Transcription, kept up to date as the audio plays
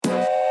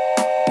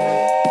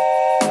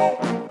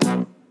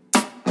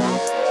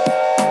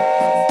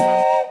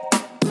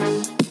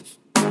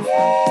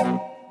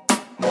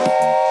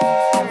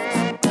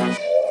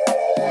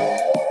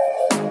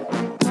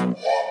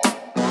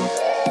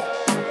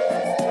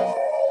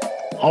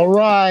All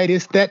right,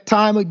 it's that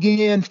time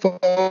again,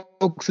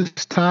 folks.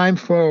 It's time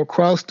for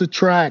Across the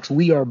Tracks.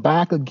 We are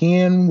back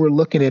again. We're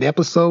looking at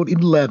episode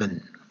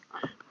 11.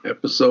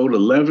 Episode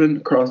 11,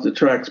 Across the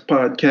Tracks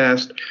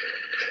podcast.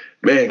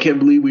 Man, can't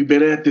believe we've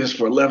been at this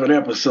for 11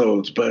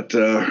 episodes, but,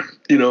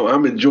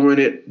 I'm enjoying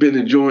it. Been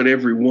enjoying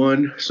every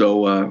one.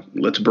 So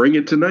let's bring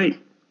it tonight.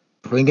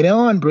 Bring it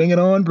on, bring it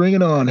on, bring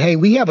it on. Hey,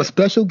 we have a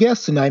special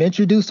guest tonight.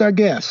 Introduce our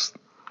guest.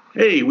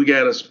 Hey, we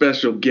got a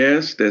special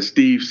guest, as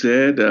Steve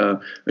said.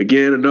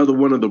 Again, another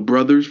one of the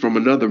brothers from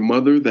another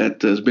mother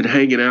that has been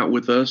hanging out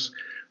with us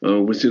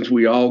since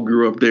we all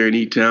grew up there in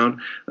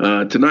E-Town.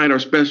 Tonight, our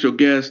special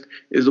guest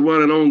is the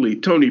one and only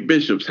Tony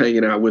Bishop's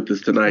hanging out with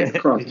us tonight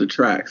across the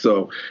track.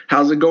 So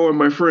how's it going,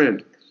 my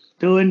friend?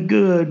 Doing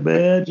good,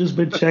 man. Just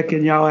been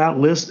checking y'all out,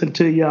 listening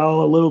to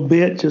y'all a little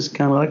bit. Just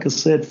kind of, like I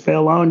said,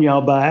 fell on y'all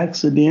by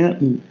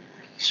accident. And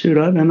shoot,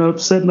 I ended up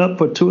sitting up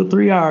for 2 or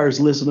 3 hours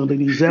listening to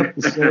these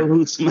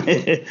episodes,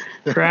 man,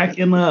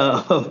 cracking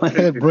up.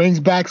 It brings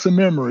back some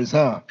memories,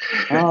 huh?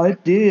 Oh,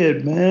 it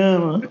did,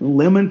 man.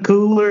 Lemon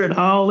cooler and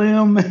all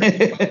them, man.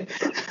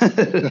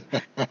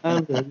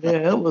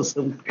 It was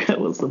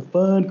some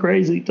fun,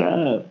 crazy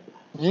time.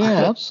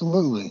 Yeah,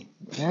 absolutely.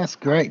 That's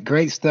great.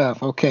 Great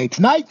stuff. Okay,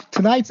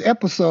 tonight's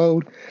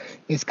episode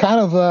is kind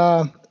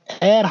of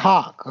ad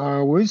hoc.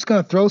 We're just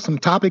going to throw some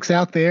topics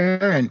out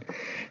there, and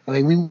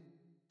we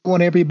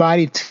want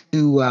everybody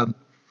to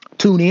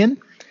tune in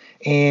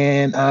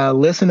and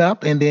listen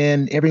up, and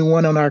then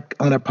everyone on our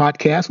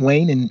podcast,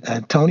 Wayne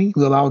and Tony,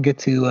 we'll all get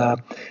to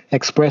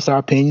express our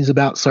opinions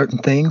about certain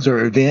things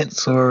or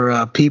events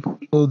or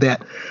people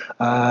that.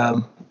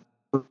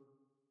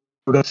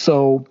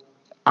 So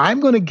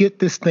I'm going to get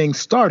this thing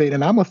started,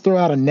 and I'm going to throw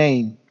out a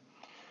name.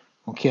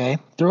 Okay,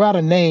 throw out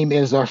a name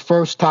as our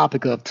first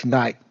topic of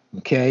tonight.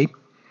 Okay,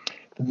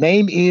 the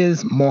name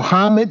is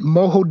Mohammed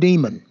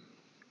Mohodiman.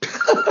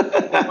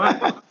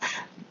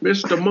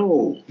 Mr.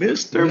 Mo.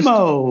 Mr.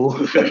 Mo.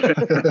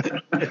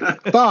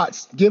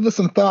 Thoughts? Give us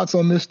some thoughts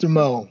on Mr.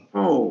 Mo.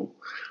 Oh,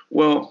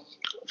 well,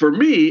 for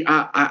me,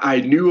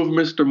 I knew of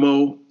Mr.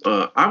 Mo.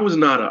 I was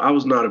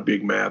not a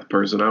big math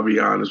person. I'll be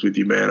honest with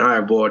you, man. I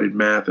avoided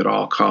math at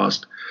all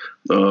costs.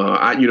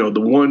 The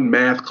one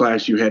math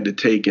class you had to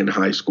take in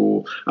high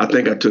school, I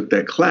think I took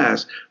that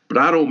class, but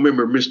I don't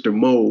remember Mr.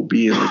 Mo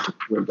being the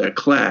teacher of that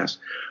class.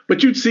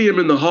 But you'd see him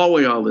in the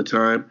hallway all the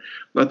time.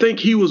 I think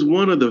he was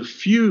one of the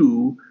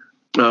few,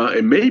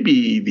 and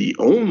maybe the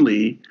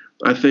only,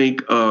 I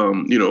think,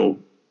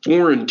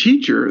 foreign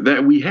teacher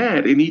that we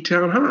had in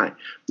E-Town High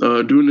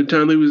during the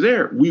time that he was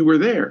there. We were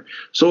there.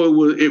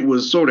 So it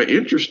was sort of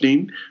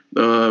interesting,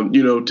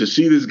 to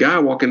see this guy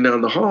walking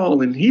down the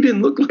hall, and he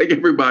didn't look like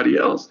everybody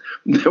else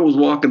that was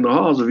walking the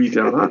halls of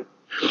E-Town High.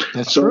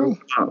 That's true.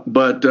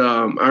 But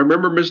I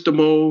remember Mr.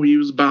 Mo. He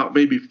was about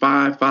maybe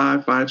 5'5",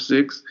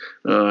 5'6",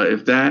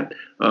 if that.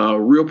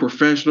 Real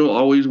professional,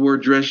 always wore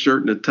a dress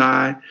shirt and a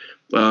tie.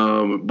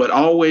 But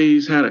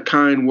always had a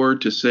kind word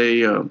to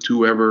say to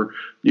whoever,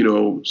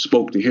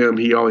 spoke to him.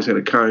 He always had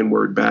a kind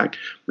word back.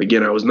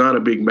 Again, I was not a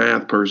big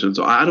math person,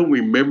 so I don't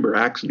remember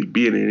actually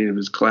being in any of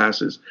his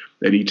classes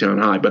at E-Town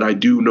High. But I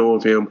do know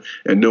of him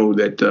and know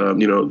that,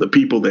 the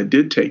people that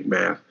did take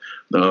math,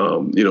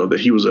 that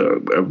he was a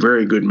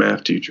very good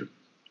math teacher.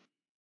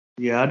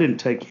 Yeah, I didn't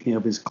take any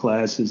of his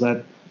classes.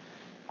 I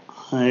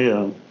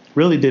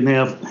really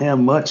didn't have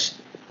much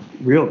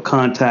real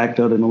contact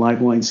other than, like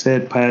Wayne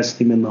said, passed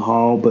him in the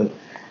hall. But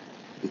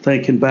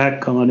thinking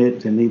back on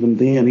it, and even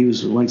then, he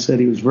was, like I said,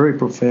 he was very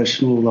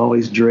professional,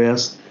 always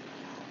dressed.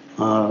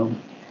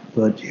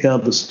 But yeah,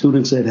 the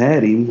students that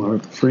had him, or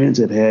the friends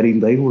that had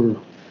him,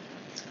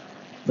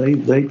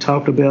 they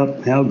talked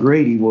about how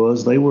great he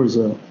was. They was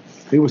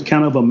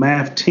kind of a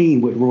math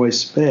team with Roy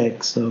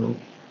Speck. So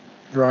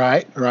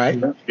right.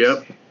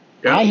 Yep.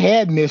 I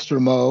had Mr.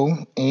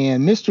 Mo,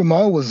 and Mr.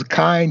 Mo was a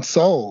kind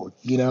soul,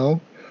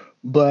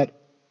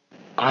 But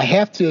I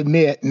have to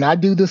admit, and I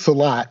do this a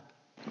lot,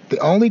 the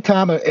only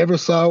time I ever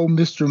saw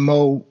Mr.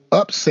 Mo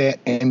upset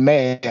and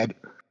mad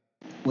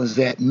was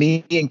at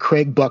me and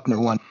Craig Buckner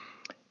one.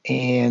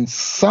 And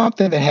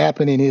something that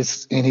happened in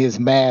his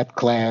math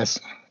class,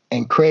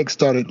 and Craig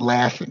started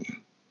laughing.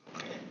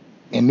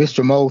 And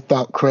Mr. Mo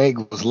thought Craig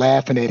was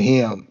laughing at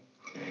him.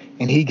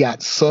 And he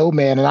got so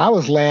mad. And I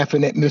was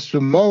laughing at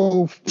Mr.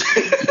 Mo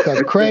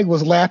because Craig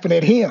was laughing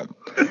at him.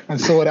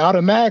 And so it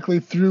automatically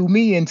threw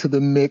me into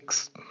the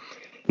mix.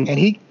 And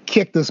he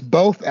kicked us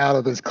both out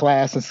of his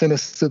class and sent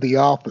us to the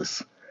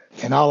office.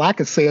 And all I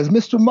could say is,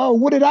 Mr. Mo,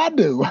 what did I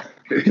do?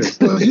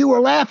 Well, you were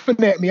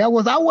laughing at me. I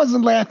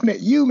wasn't laughing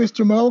at you,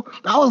 Mr. Mo.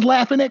 I was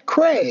laughing at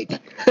Craig.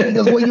 He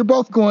goes, well, you're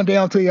both going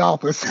down to the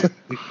office.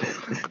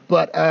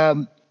 But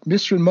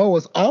Mr. Mo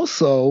was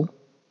also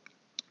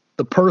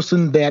the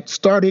person that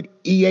started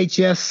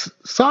EHS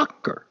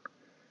soccer.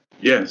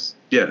 Yes.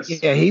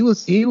 Yeah, he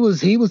was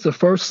the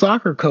first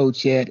soccer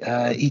coach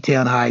at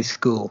E-Town High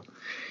School.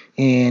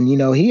 And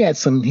he had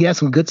some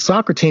good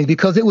soccer teams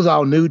because it was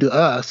all new to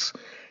us.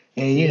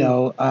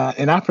 And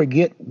and I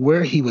forget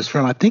where he was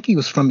from. I think he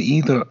was from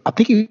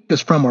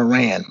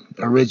Iran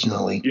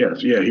originally.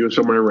 Yes, yeah, he was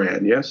from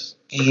Iran. Yes.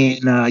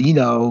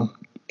 And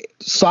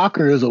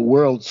soccer is a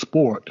world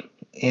sport,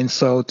 and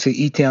so to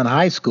E-Town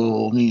High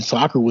School, I mean,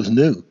 soccer was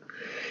new,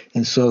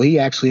 and so he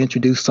actually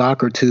introduced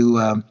soccer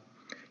to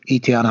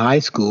E-Town High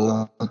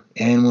School,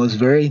 and was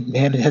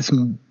had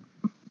some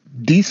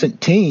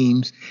decent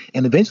teams,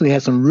 and eventually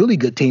had some really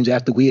good teams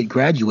after we had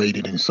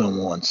graduated and so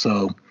on.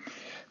 So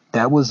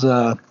that was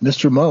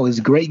Mr. Moe. He's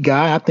a great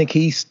guy. I think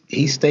he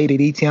stayed at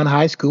E-Town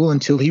High School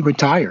until he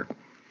retired.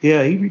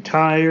 Yeah, he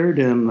retired,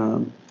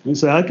 and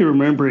so I can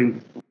remember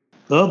him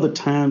other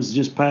times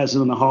just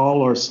passing in the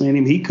hall or seeing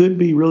him. He could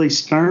be really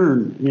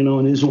stern,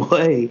 in his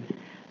way.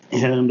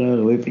 And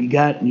if he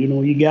got,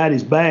 you got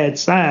his bad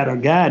side or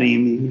got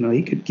him,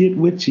 he could get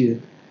with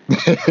you.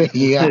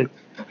 Yeah.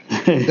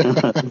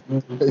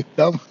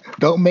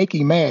 Don't make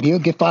him mad. He'll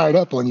get fired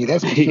up on you.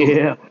 That's for sure.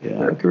 Yeah,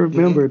 I can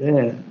remember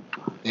that.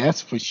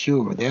 That's for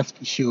sure.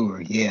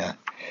 Yeah.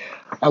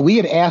 We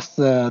had asked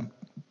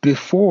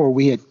before,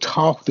 we had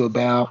talked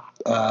about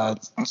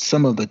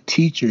some of the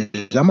teachers.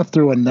 I'm gonna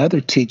throw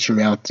another teacher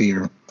out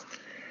there,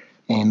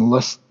 and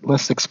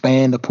let's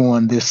expand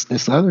upon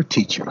this other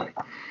teacher.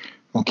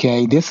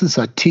 Okay, this is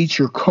a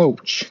teacher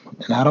coach,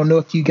 and I don't know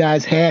if you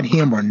guys had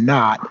him or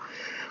not,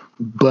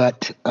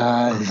 but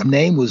his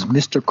name was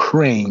Mr.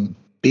 Crane,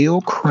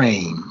 Bill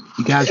Crane.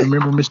 You guys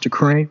remember Mr.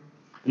 Crane?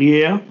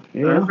 Yeah. I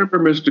remember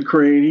Mr.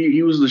 Crane.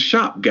 He was the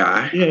shop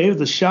guy. Yeah, he was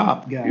the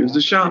shop guy. He was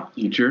the shop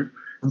teacher.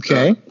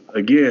 Okay.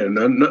 Again,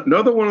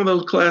 another one of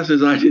those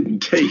classes I didn't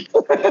take.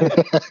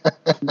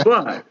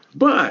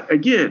 but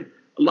again,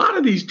 a lot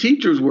of these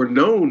teachers were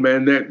known,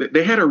 man, that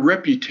they had a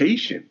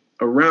reputation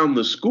around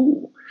the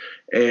school.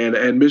 And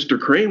Mr.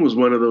 Crane was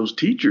one of those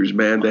teachers,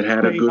 man, that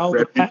had a good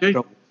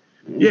reputation.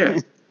 Yeah,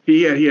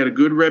 he had a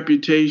good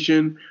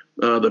reputation.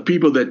 The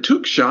people that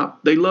took shop,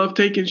 they loved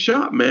taking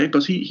shop, man,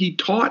 because he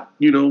taught,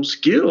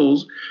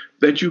 skills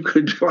that you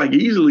could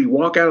easily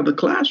walk out of the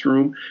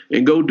classroom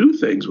and go do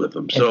things with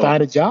them. And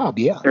find a job,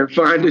 yeah. And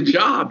find a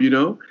job,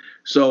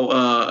 So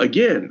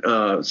again,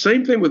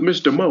 same thing with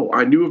Mr. Moe.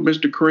 I knew of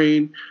Mr.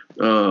 Crane.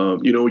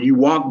 You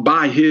walk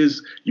by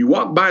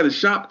the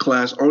shop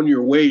class on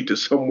your way to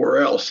somewhere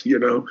else,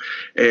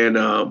 And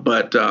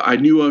but I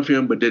knew of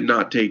him, but did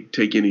not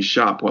take any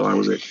shop while I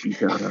was at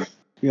E-Town.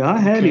 Yeah, I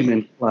had him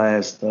in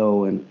class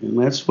though, and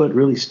that's what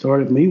really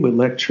started me with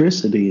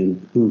electricity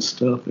and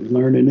stuff and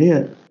learning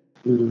it.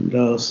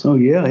 And so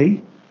yeah,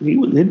 he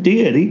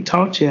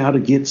taught you how to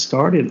get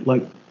started,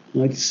 like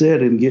you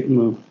said,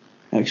 and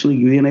actually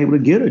being able to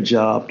get a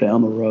job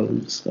down the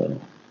road.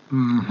 So.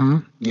 Mm-hmm.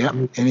 Yep.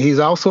 And he's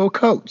also a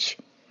coach.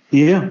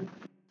 Yeah.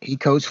 He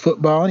coached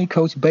football and he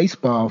coached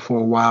baseball for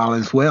a while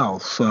as well.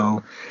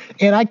 So,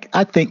 and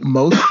I think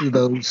most of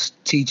those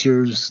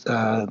teachers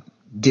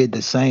did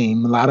the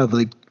same. A lot of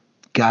the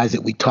guys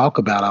that we talk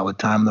about all the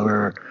time,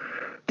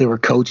 they were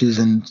coaches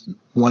in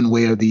one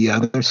way or the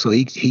other. So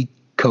he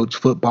coached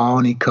football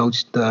and he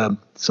coached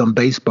some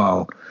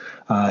baseball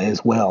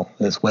as well.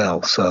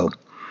 So,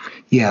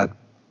 yeah.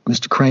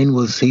 Mr. Crane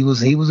was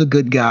a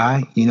good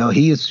guy.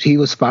 He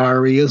was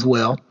fiery as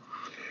well.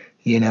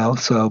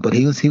 So but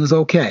he was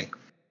okay.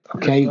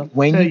 Okay.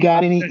 Wayne, you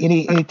got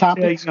any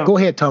topics? Go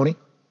ahead, Tony.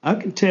 I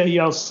can tell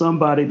y'all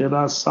somebody that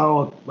I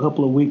saw a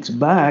couple of weeks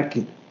back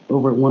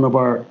over at one of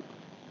our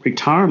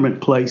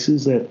retirement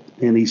places and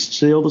he's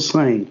still the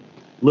same.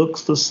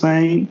 Looks the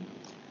same.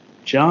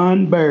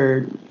 John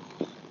Baird.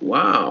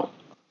 Wow.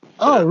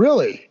 Oh,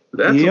 really?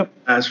 That's a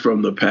blast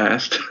from the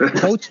past.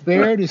 Coach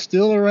Baird is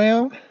still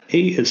around?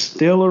 He is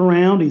still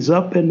around. He's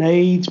up in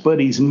age, but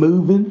he's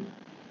moving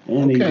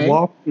and he's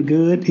walking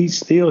good. He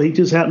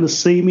just happened to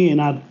see me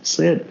and I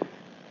said,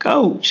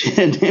 Coach.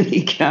 And then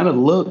he kind of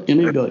looked and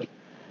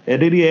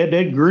and then he had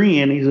that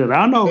grin. He said,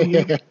 I know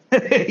you.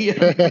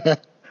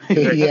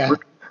 Yeah.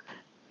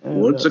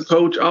 Once a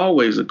coach,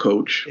 always a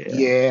coach.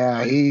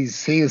 Yeah, he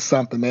is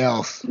something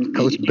else.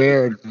 Coach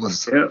Baird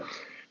was. Yeah.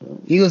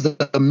 He was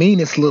the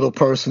meanest little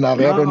person I've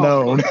ever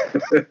known.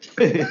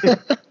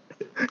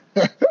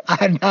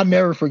 I'll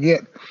never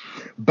forget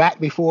back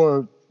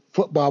before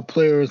football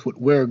players would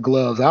wear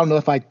gloves. I don't know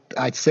if I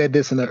said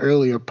this in an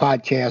earlier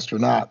podcast or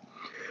not,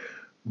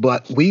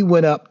 but we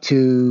went up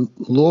to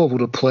Louisville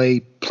to play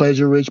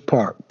Pleasure Ridge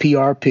Park,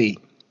 PRP,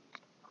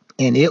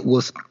 and it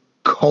was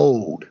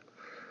cold.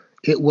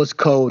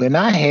 And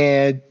I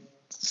had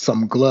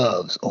some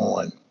gloves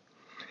on.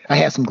 I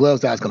had some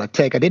gloves that I was going to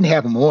take. I didn't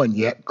have them on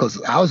yet because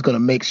I was going to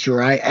make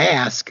sure I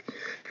asked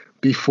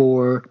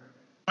before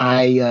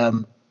I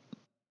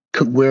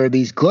could wear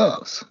these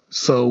gloves.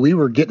 So we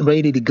were getting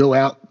ready to go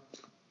out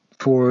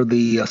for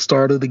the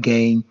start of the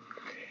game.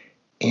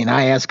 And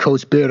I asked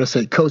Coach Baird, I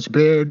said, Coach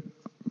Baird,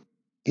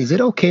 is it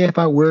okay if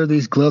I wear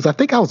these gloves? I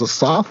think I was a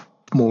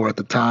sophomore at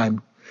the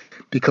time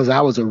because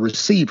I was a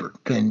receiver.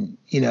 And,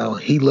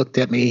 he looked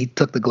at me, he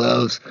took the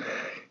gloves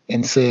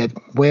and said,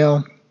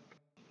 well,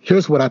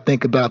 here's what I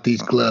think about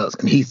these gloves.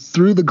 And he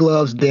threw the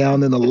gloves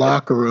down in the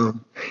locker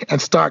room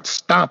and started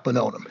stomping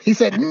on them. He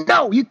said,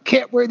 no, you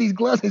can't wear these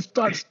gloves, and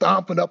start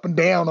stomping up and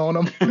down on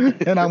them.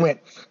 And I went,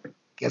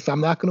 guess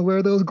I'm not going to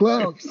wear those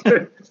gloves.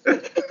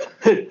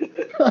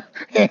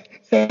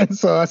 and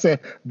so I said,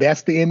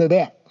 that's the end of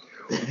that.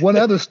 One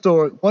other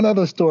story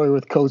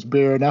with Coach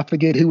Baird, and I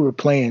forget who we were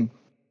playing,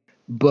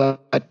 but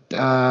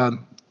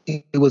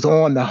it was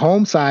on the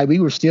home side. We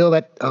were still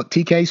at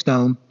TK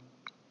Stone.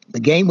 The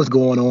game was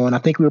going on. I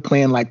think we were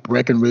playing like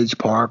Breckenridge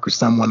Park or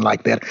someone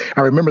like that.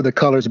 I remember the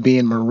colors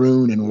being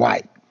maroon and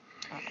white.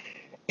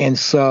 And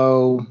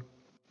so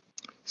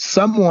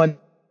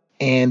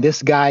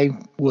this guy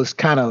was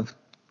kind of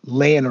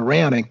laying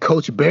around, and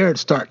Coach Baird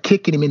started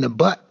kicking him in the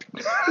butt.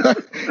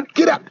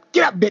 Get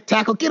up, big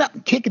tackle, get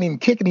up, kicking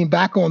him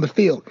back on the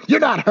field. You're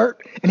not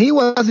hurt. And he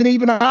wasn't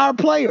even our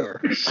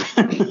player.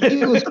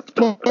 He was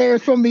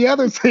players from the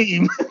other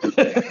team.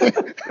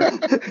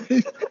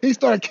 He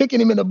started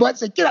kicking him in the butt,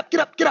 said, get up,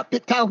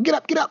 big tackle, get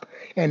up.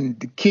 And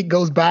the kid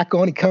goes back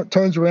on, he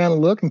turns around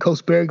and look, and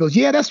Coach Baird goes,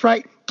 yeah, that's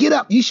right, get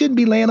up. You shouldn't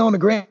be laying on the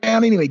ground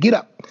anyway, get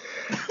up.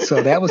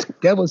 So that was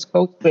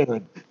Coach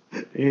Baird.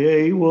 Yeah,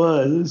 he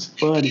was. It's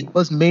funny. He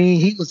was mean.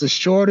 He was the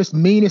shortest,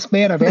 meanest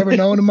man I've ever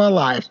known in my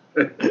life.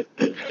 Oh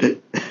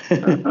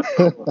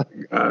my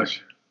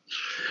gosh.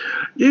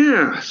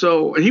 Yeah.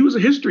 So he was a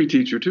history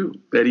teacher too.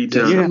 That he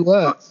taught. Yeah, he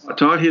was.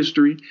 Taught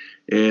history.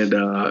 And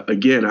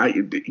again,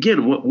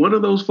 one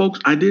of those folks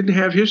I didn't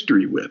have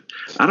history with.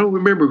 I don't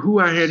remember who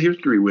I had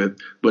history with,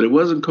 but it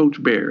wasn't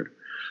Coach Baird.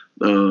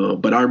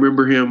 But I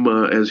remember him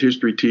as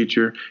history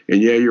teacher.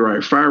 And yeah, you're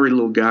right, fiery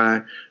little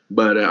guy.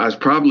 But I was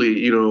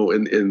probably, in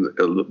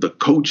the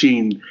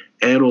coaching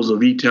annals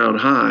of E-Town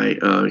High,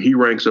 he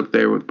ranks up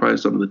there with probably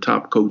some of the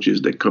top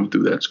coaches that come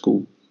through that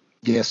school.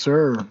 Yes,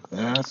 sir.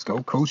 Let's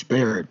go, Coach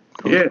Baird.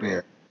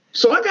 Baird.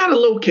 So I got a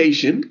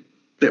location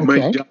that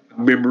might jog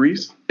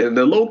memories, and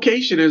the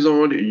location is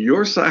on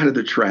your side of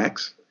the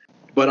tracks.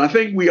 But I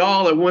think we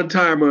all at one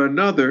time or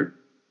another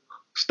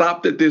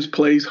stopped at this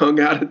place, hung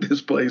out at this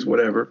place,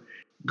 whatever.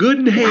 Good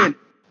and Handy.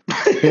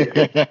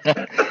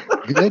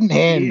 Good and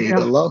Handy, yeah.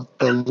 the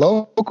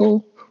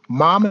local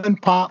mom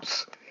and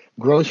pop's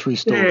grocery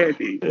store.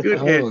 Handy. Good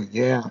handy.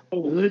 Yeah.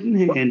 Good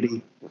and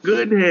Handy.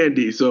 Good and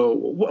Handy. So,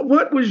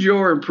 what was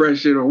your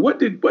impression, or what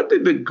did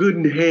the Good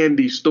and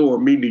Handy store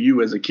mean to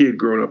you as a kid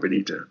growing up in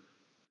E-Town?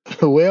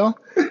 Well,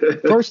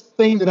 first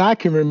thing that I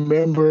can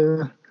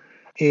remember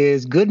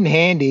is Good and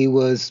Handy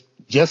was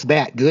just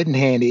that, Good and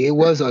Handy. It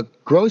was a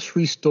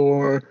grocery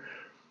store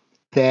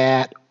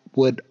that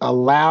would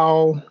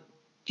allow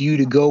you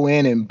to go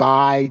in and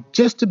buy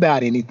just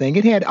about anything.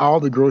 It had all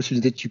the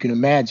groceries that you can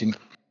imagine.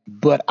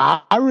 But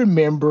I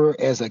remember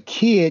as a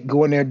kid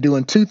going there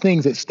doing two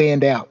things that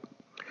stand out.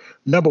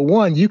 Number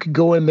one, you could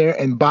go in there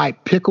and buy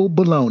pickled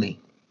bologna.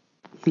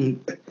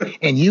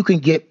 And you can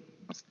get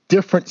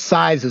different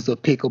sizes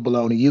of pickled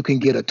bologna. You can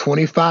get a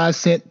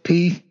 25-cent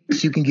piece,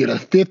 you can get a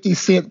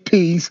 50-cent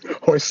piece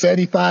or a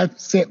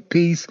 75-cent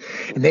piece.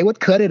 And they would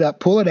cut it up,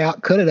 pull it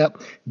out, cut it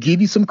up,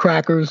 give you some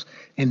crackers,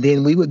 and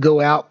then we would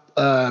go out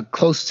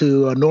close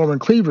to Norman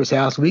Cleaver's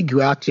house. We'd go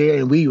out there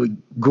and we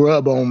would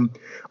grub on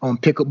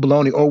pickled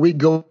bologna, or we'd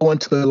go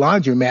onto the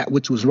laundromat,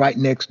 which was right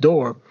next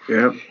door,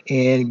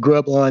 and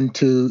grub on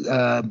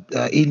to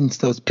eating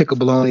those pickled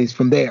bolognas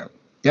from there.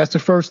 That's the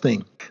first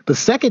thing. The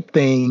second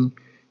thing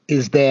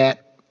is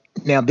that,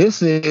 now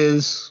this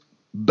is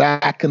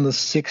back in the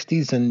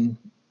 60s, and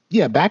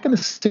back in the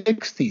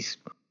 60s,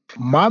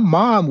 my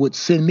mom would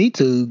send me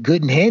to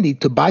Good and Handy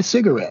to buy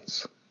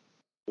cigarettes.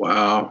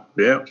 Wow.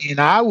 Yeah.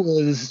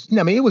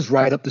 And it was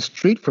right up the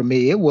street from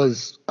me. It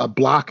was a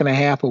block and a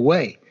half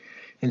away.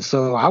 And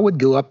so I would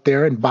go up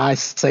there and buy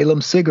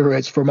Salem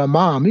cigarettes for my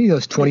mom.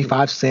 It's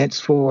 25 cents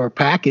for a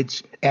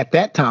package at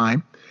that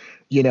time.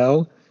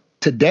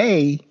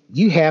 Today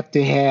you have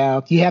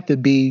to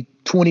be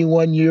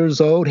 21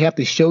 years old, have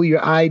to show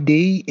your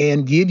ID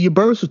and give your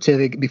birth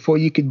certificate before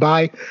you could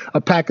buy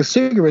a pack of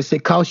cigarettes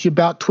that cost you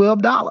about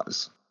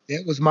 $12.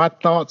 That was my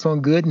thoughts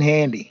on Good and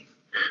Handy.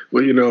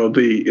 Well,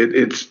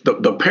 it's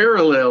the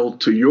parallel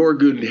to your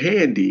Good and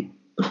Handy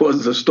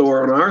was the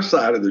store on our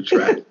side of the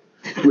track,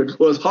 which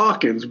was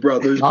Hawkins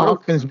Brothers.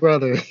 Hawkins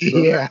Brothers,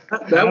 yeah.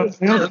 That was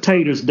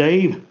taters,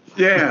 Dave.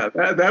 Yeah,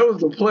 that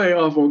was the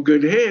playoff on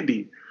Good and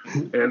Handy.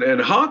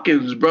 And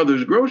Hawkins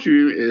Brothers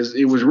Grocery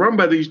it was run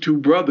by these two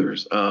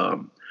brothers,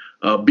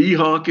 B.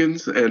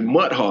 Hawkins and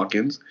Mutt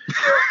Hawkins.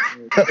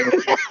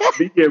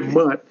 B and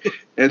Mutt.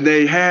 And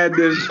they had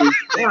this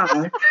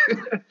guy.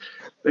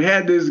 They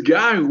had this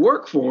guy who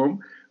worked for them.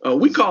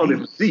 We called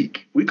him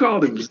Zeke.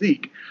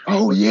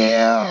 Oh,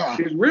 yeah.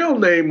 His real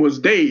name was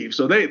Dave.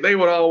 So they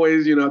would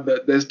always,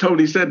 as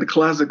Tony said, the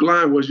classic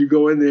line was you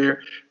go in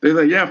there,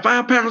 they're like,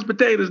 5 pounds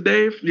potatoes,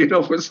 Dave,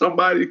 for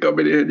somebody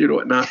coming in,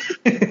 whatnot.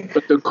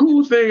 But the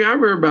cool thing I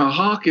remember about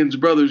Hawkins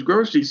Brothers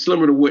Grocery,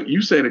 similar to what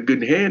you said, a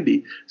Good and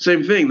Handy,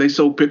 same thing. They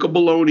sold pickled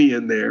bologna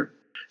in there.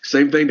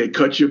 Same thing. They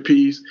cut you a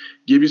piece,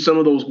 give you some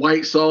of those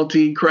white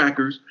saltine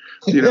crackers.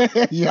 You know,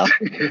 Yeah.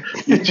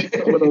 get you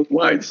some of those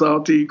white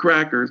saltine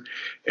crackers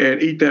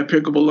and eat that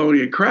pickle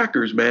bologna and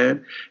crackers,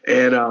 man.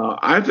 And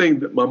I think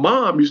that my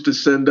mom used to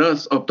send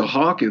us up to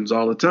Hawkins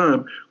all the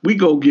time. We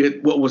go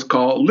get what was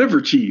called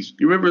liver cheese.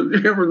 You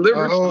remember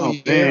liver Oh,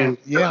 cheese? yeah.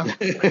 Yeah.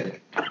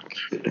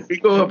 We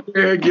go up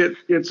there and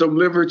get some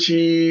liver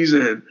cheese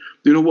and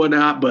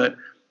whatnot. But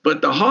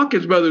the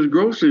Hawkins Brothers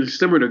grocery is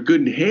similar to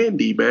Good and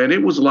Handy, man.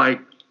 It was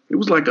like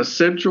a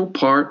central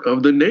part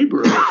of the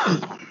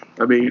neighborhood.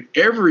 I mean,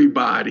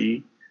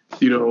 everybody,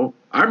 I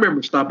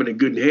remember stopping at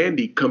Good and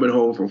Handy coming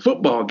home from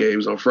football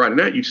games on Friday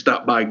night. You'd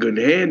stop by Good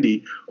and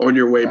Handy on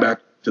your way back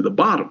to the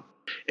bottom.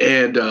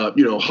 And,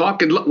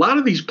 Hawkins, a lot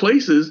of these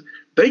places,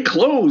 they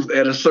closed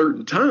at a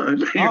certain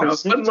time. 7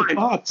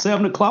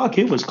 o'clock,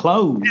 it was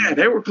closed. Yeah,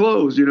 they were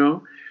closed,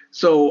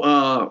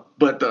 So,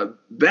 but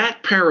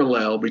that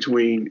parallel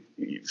between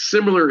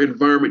similar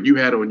environment you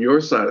had on your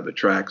side of the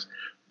tracks,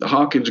 the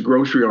Hawkins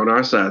grocery on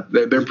our side,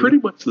 they're pretty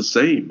much the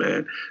same,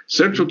 man.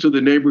 Central to the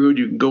neighborhood,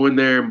 you can go in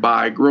there and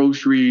buy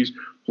groceries,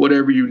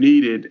 whatever you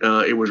needed.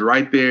 It was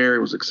right there. It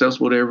was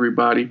accessible to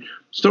everybody.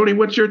 Stoney,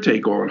 what's your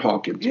take on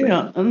Hawkins?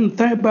 Yeah, and the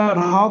thing about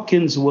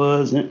Hawkins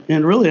was,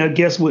 and really I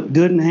guess what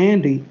Good and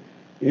Handy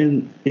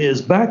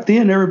is back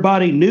then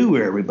everybody knew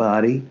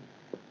everybody.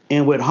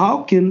 And with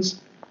Hawkins,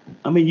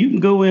 I mean, you can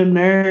go in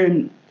there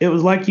and it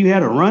was like you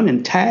had a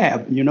running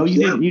tab,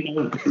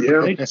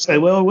 They just say,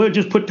 well, we'll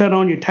just put that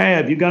on your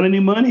tab. You got any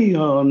money?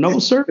 No,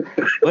 sir.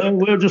 Well,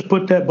 we'll just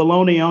put that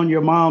bologna on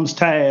your mom's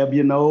tab,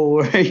 Yeah.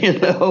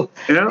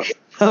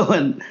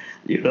 And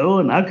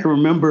I can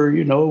remember,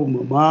 my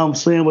mom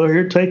saying, well,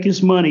 here, take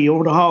his money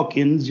over to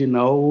Hawkins,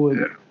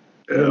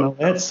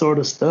 that sort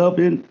of stuff.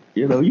 And,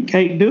 you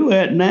can't do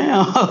that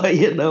now,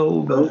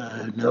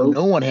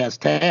 No one has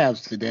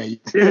tabs today.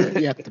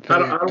 You have to pay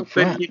I don't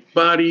think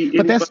anybody.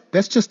 But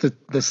that's just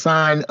the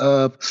sign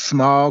of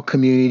small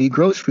community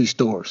grocery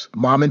stores,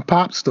 mom and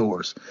pop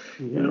stores.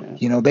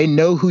 Yeah. They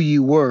know who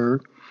you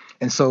were.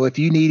 And so if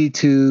you needed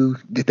to,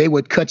 if they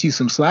would cut you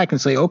some slack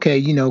and say,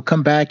 okay,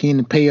 come back in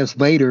and pay us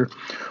later,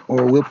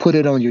 or we'll put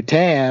it on your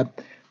tab.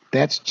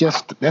 That's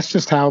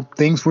just how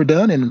things were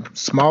done in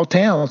small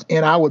towns.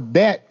 And I would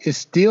bet it's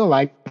still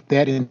like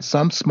that in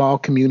some small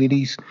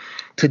communities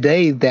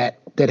today that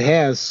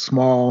has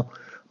small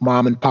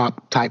mom and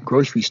pop type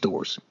grocery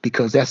stores,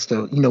 because that's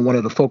one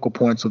of the focal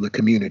points of the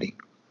community.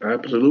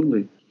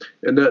 Absolutely.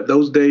 And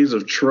those days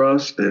of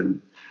trust and,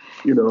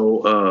 being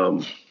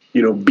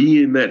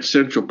that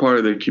central part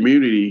of the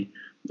community,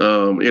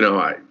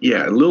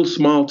 little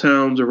small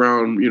towns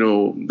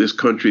around, this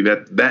country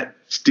that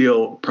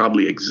still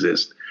probably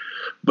exist.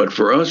 But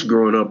for us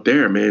growing up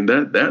there, man,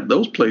 that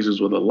those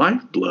places were the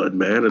lifeblood,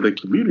 man, of the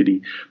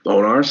community.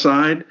 On our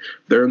side,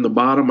 they're in the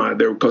bottom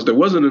because there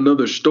wasn't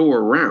another store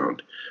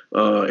around.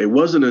 It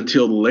wasn't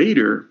until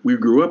later we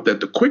grew up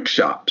that the Quick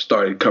Shop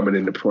started coming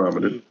into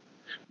prominence.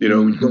 We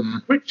go to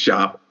the Quick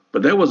Shop,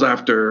 but that was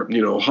after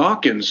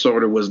Hawkins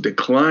sort of was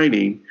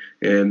declining,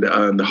 and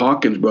the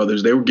Hawkins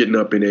brothers, they were getting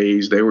up in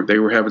age. They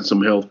were having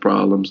some health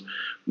problems.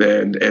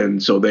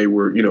 And so they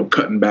were,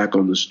 cutting back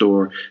on the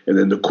store. And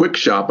then the Quick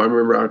Shop, I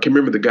can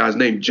remember the guy's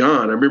name,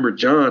 John. I remember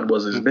John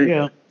was his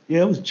name.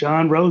 Yeah, it was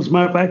John Rose.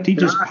 Matter of fact, he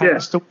just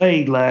passed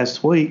away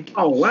last week.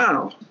 Oh,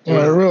 wow.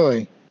 Yeah,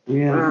 really?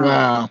 Yeah.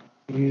 Wow.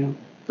 Yeah.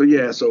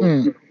 So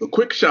the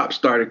Quick Shop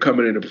started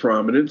coming into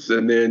prominence,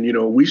 and then,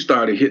 we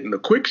started hitting the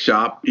Quick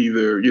Shop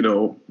either,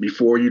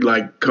 before you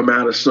come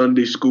out of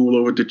Sunday school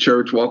over to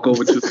church, walk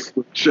over to the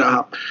Quick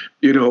Shop,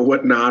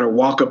 whatnot, or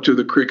walk up to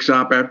the Quick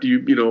Shop after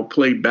you,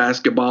 play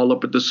basketball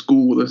up at the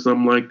school or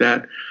something like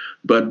that.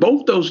 But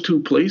both those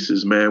two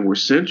places, man, were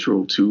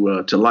central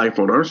to life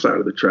on our side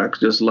of the tracks,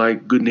 just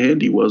like Good and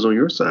Handy was on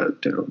your side of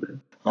town, man.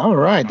 All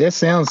right, that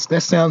sounds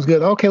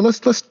good. Okay,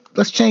 let's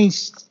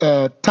change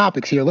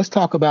topics here. Let's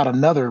talk about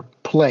another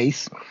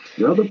place.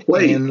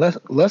 And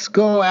let's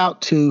go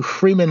out to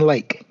Freeman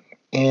Lake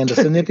and the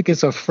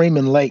significance of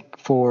Freeman Lake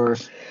for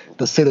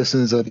the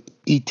citizens of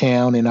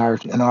E-Town and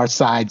our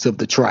sides of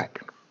the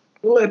track.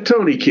 We'll let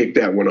Tony kick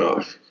that one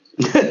off.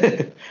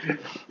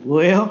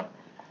 Well,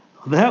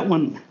 that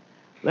one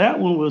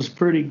was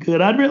pretty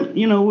good. I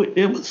really,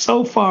 it was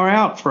so far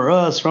out for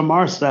us from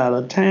our side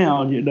of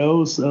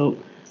town, so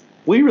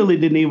we really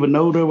didn't even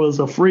know there was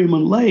a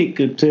Freeman Lake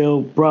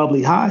until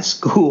probably high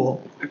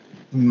school.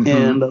 Mm-hmm.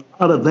 And a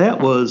lot of that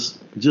was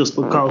just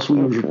because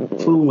we were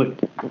fooling with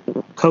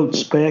Coach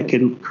Speck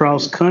and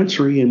cross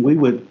country, and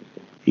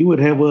he would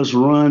have us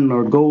run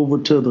or go over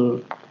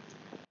to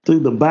through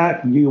the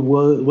back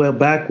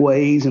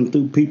ways and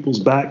through people's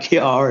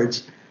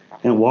backyards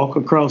and walk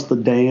across the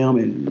dam,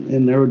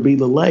 and there would be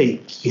the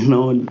lake,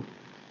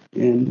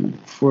 and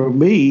for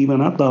me,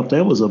 even I thought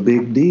that was a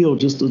big deal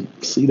just to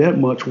see that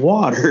much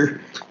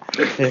water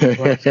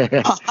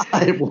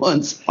at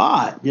one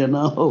spot,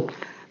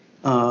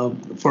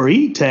 for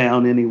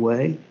E-Town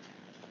anyway.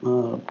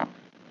 But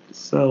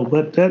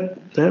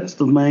that's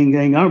the main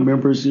thing I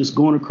remember is just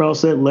going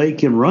across that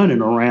lake and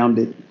running around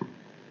it.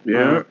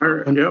 Yeah,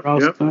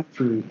 across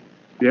country.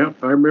 Yeah,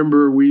 I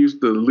remember we used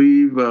to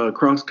leave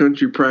cross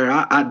country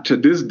prayer. To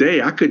this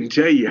day, I couldn't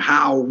tell you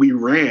how we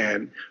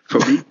ran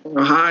from Eastern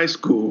High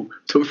School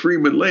to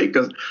Freeman Lake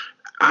because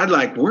I'd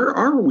like, where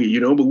are we? You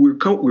know, but we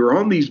were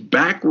on these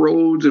back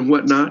roads and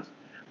whatnot,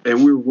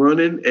 and we were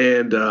running,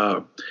 and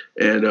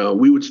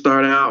we would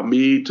start out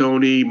me,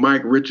 Tony,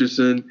 Mike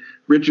Richardson,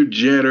 Richard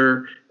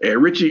Jeter,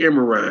 and Richie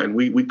Emerine.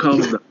 We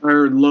called him the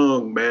Iron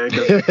Lung, man.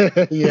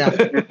 Yeah.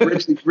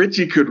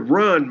 Richie could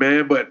run,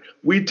 man, but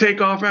we'd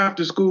take off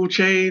after school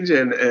change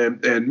and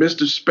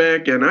Mr.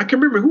 Speck, and I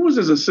can remember who was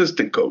his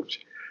assistant coach.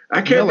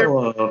 I can't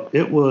remember.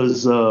 It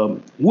was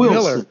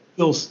Wilson.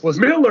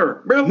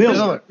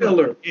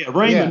 Miller. Yeah,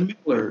 Raymond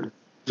Miller.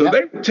 So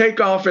they would take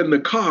off in the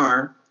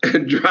car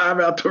and drive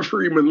out to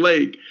Freeman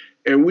Lake,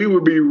 and we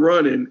would be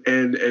running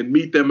and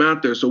meet them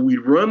out there. So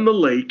we'd run the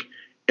lake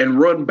and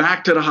run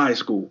back to the high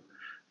school.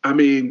 I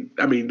mean,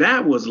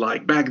 that was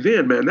like back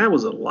then, man, that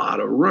was a lot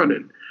of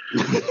running.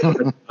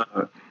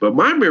 But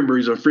my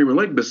memories of Freeman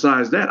Lake,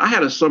 besides that, I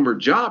had a summer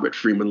job at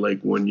Freeman Lake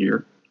one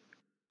year.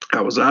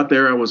 I was out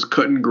there, I was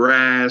cutting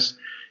grass,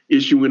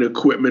 issuing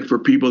equipment for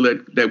people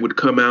that would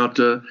come out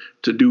to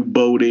do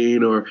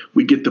boating, or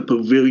we get the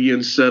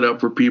pavilion set up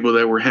for people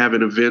that were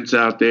having events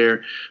out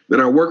there. Then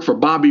I worked for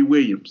Bobby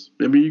Williams.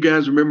 I mean, you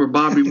guys remember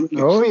Bobby Williams?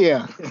 Oh,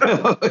 yeah.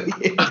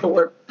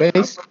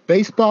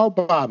 Baseball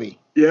Bobby.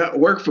 Yeah,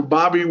 worked for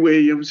Bobby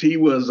Williams. He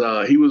was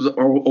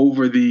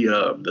over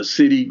the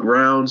city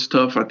ground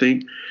stuff, I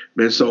think.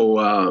 And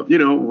so,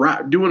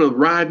 doing a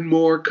riding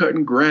more,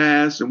 cutting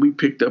grass, and we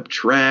picked up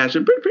trash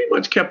and pretty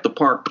much kept the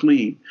park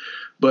clean.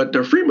 But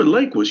the Freeman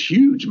Lake was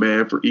huge,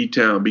 man, for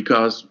E-Town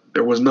because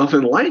there was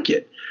nothing like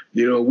it.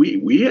 You know,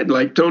 we had,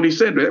 like Tony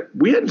said,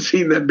 we hadn't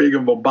seen that big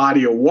of a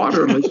body of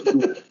water unless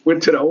we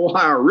went to the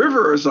Ohio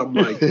River or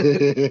something like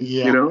that.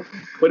 Yeah. You know,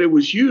 but it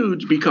was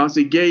huge because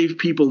it gave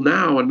people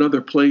now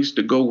another place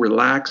to go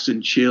relax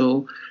and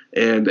chill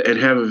and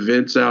have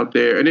events out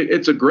there. And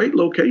it's a great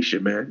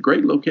location, man.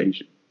 Great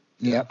location.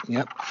 Yep.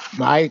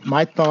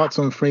 My thoughts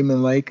on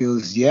Freeman Lake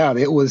is,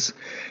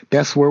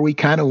 that's where we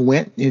kind of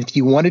went. If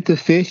you wanted to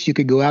fish, you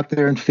could go out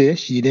there and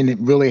fish. You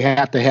didn't really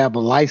have to have a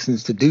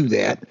license to do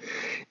that.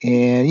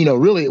 And,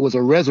 really it was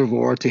a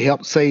reservoir to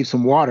help save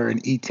some water in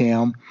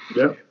E-Town.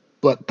 Yep.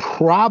 But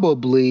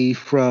probably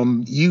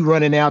from you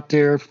running out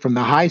there from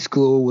the high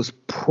school was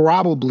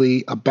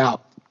probably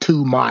about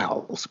 2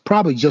 miles,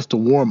 probably just a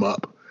warm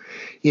up.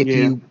 If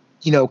you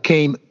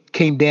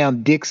came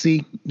down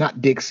Dixie,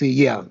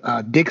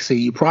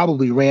 you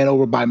probably ran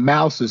over by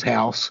Mouse's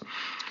house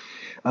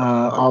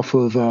off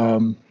of,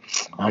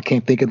 I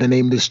can't think of the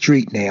name of the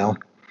street now,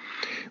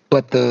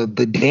 but the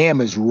dam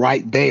is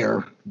right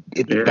there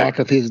at the back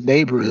of his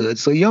neighborhood.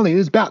 So it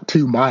was about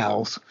 2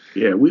 miles.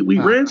 Yeah, we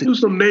ran through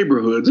some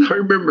neighborhoods. I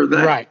remember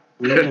that. Right.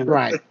 Yeah.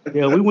 Right.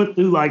 Yeah, we went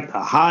through like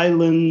the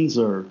Highlands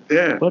I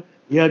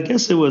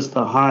guess it was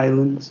the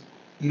Highlands.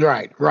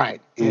 Right.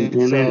 And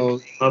so then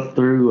up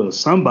through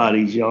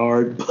somebody's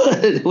yard,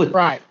 but it was,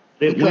 right.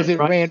 Because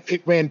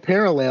it ran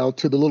parallel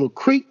to the little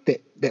creek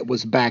that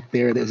was back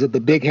there. There's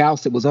the big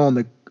house that was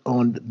on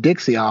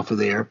Dixie off of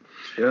there.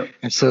 Yeah.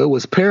 And so it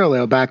was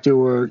parallel back there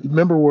where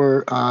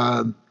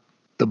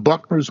the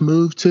Buckners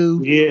moved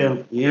to? Yeah.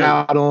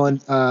 Out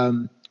on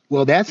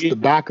that's the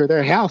back of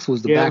their house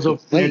was the back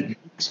of the lake.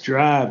 Deeks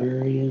Drive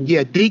area.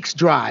 Yeah, Deeks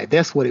Drive.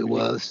 That's what it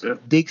was. Yeah.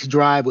 Deeks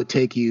Drive would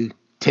take you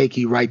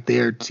right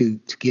there to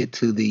get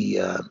to the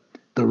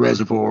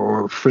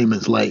reservoir or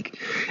Freeman's Lake.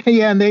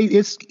 And it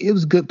was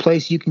a good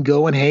place you can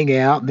go and hang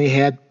out. And they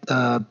had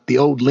the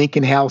old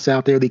Lincoln House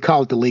out there. They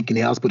called it the Lincoln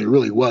House, but it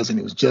really wasn't.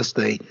 It was just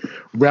a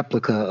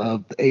replica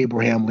of the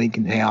Abraham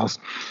Lincoln House.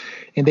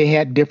 And they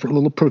had different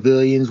little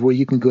pavilions where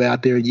you can go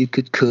out there and you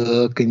could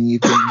cook and you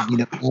can,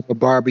 have a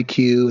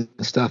barbecue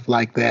and stuff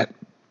like that.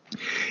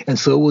 And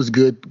so it was a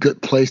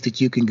good place that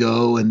you can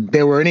go. And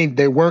there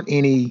weren't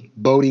any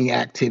boating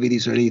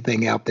activities or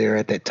anything out there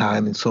at that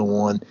time and so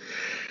on.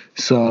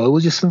 So it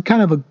was just some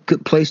kind of a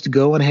good place to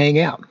go and hang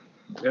out.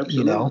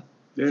 Absolutely.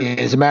 Yeah. And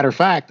as a matter of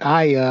fact,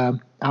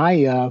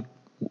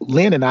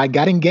 Lynn and I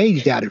got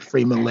engaged out at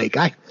Freeman Lake.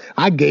 I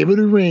gave her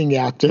the ring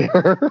out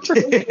there.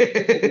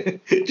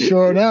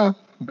 Sure enough.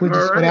 We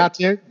just went out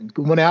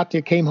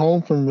there, came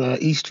home from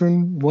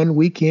Eastern one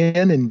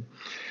weekend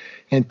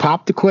and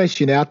popped the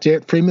question out there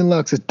at Freeman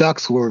Lake.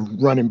 Ducks were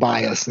running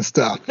by us and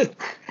stuff.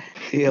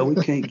 Yeah, we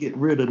can't get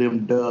rid of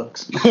them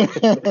ducks.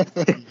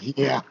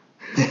 Yeah.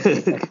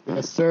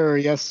 Yes,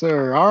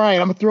 sir. All right,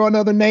 I'm going to throw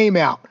another name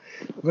out.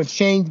 I'm going to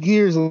change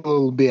gears a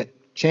little bit.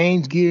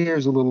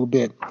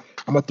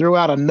 I'm going to throw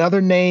out another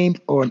name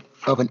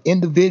of an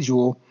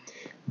individual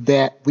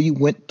that we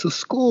went to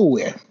school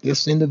with.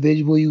 This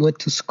individual you went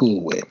to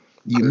school with.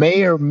 You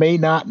may or may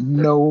not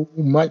know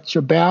much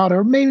about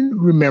or may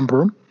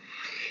remember him.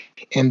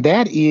 And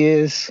that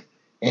is,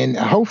 and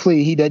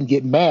hopefully he doesn't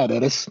get mad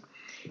at us,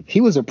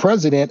 he was a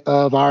president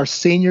of our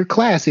senior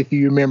class, if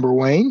you remember,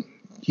 Wayne.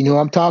 You know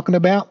what I'm talking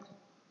about?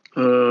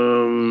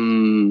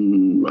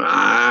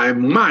 I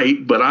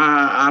might, but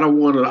I don't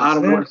want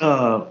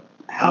to.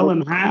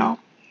 Helen Howe?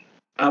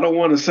 I don't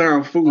want to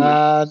sound foolish.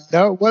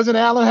 No, it wasn't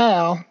Alan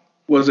Howe.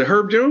 Was it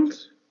Herb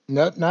Jones?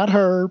 No, not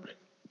Herb.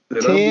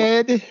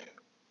 Then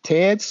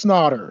Ted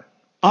Snotter.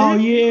 Oh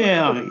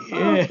yeah.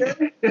 Okay.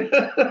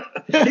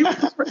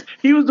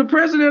 he was the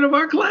president of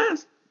our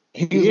class.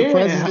 He was the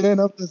president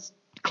of the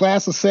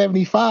class of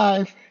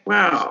 75.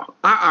 Wow,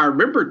 I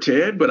remember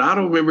Ted, but I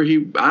don't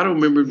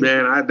remember,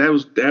 man.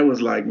 That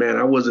was like, man,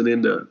 I wasn't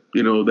into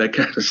that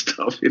kind of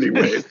stuff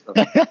anyway. So.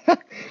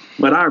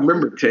 But I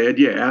remember Ted.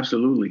 Yeah,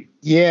 absolutely.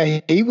 Yeah,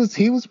 he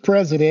was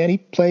president. He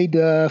played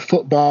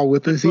football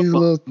with us. He's a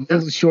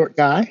little short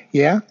guy.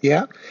 Yeah.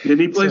 Did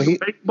he play some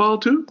baseball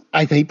too?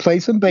 I think he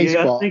played some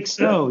baseball. Yeah, I think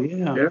so.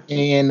 Yeah.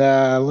 And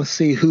let's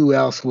see who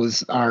else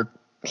was our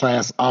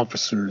class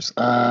officers.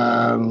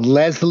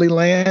 Leslie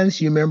Lands,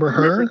 you remember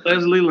her? Remember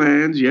Leslie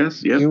Lands, yes.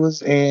 He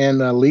was, and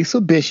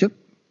Lisa Bishop.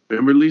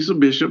 Remember Lisa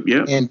Bishop,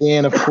 yeah. And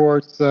then, of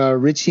course,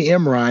 Richie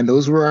Emrine.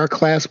 Those were our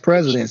class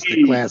presidents,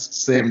 the class of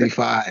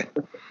 75.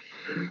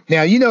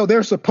 Now,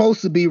 they're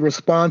supposed to be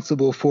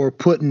responsible for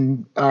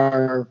putting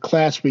our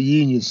class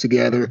reunions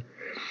together,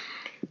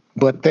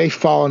 but they've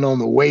fallen on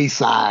the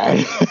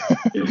wayside.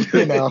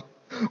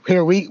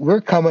 Here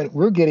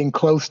we're getting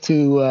close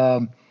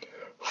to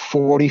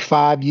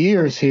 45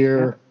 years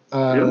here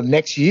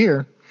next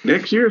year.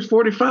 Next year is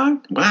 45?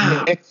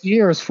 Wow. Next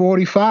year is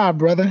 45,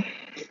 brother.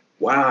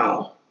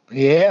 Wow.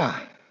 Yeah,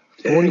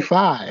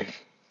 45.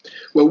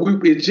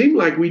 Well, it seemed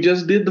like we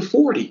just did the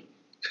 40.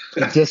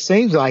 It just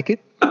seems like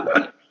it.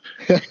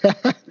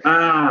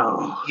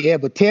 Wow. Yeah,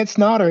 but Ted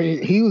Snotter,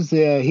 he was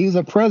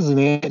a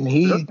president,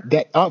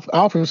 and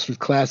officer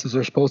classes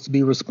are supposed to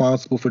be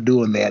responsible for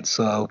doing that.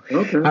 So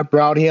I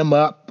brought him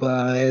up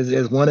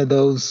as one of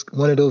those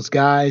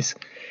guys.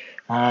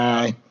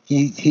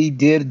 He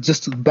did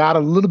just about a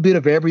little bit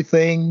of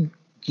everything.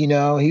 He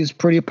was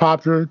pretty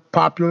popular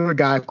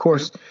guy. Of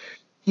course,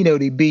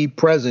 to be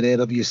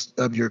president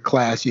of your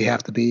class, you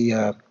have to be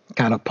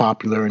kind of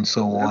popular and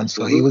so on.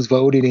 So he was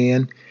voted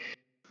in.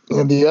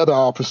 And the other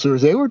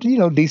officers, they were,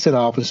 decent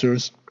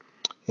officers.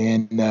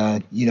 And,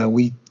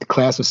 the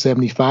class of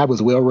 75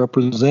 was well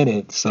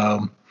represented.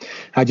 So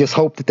I just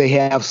hope that they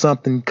have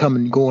something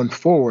going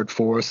forward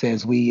for us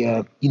as we,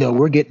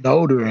 we're getting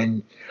older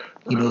and,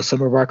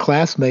 some of our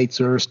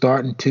classmates are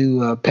starting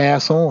to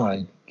pass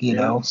on,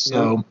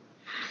 So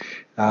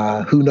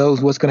who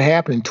knows what's going to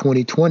happen in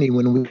 2020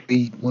 when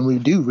we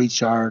do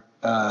reach our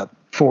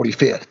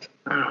 45th.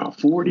 Wow,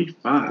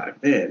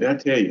 45. Man, I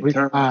tell you,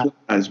 time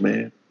flies,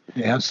 man.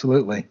 Yeah,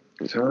 absolutely.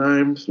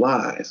 Time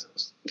flies.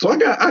 So I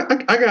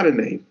got a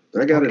name.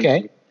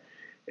 Okay.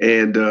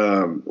 And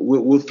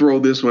we'll throw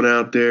this one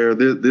out there.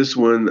 This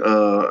one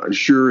I'm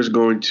sure is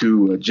going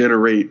to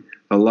generate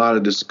a lot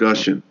of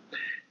discussion,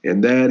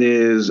 and that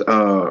is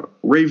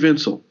Ray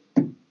Vinsel.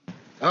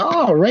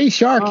 Oh, Ray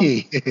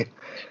Sharkey.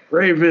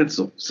 Ray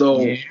Vinsel.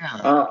 So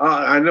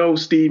I know,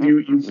 Steve,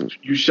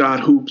 you shot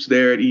hoops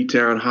there at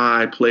E-Town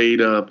High,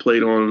 played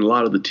on a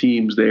lot of the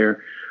teams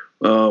there.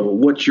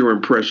 What's your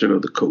impression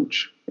of the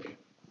coach?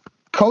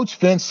 Coach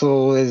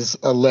Vinsel is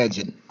a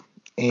legend,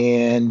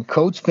 and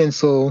Coach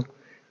Vinsel,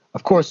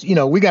 of course,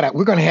 we're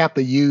going to have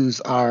to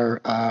use our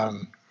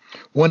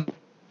one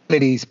of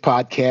these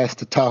podcasts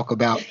to talk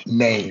about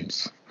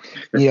names,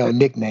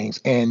 nicknames.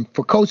 And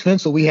for Coach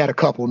Vinsel, we had a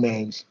couple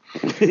names,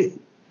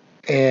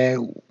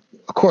 and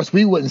of course,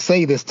 we wouldn't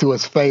say this to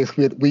his face.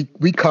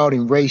 We called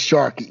him Ray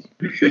Sharkey.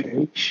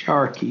 Ray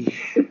Sharkey.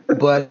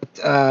 But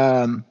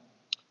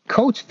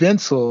Coach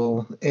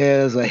Vinsel,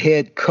 as a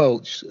head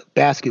coach of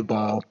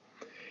basketball,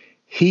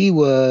 he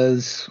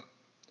was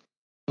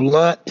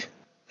blunt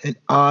and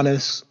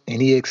honest,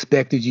 and he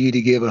expected you to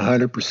give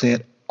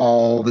 100%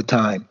 all the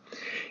time.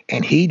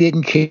 And he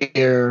didn't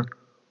care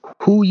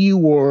who you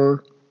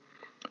were.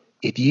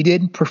 If you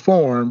didn't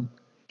perform,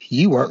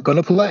 you weren't going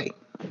to play.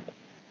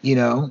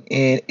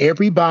 And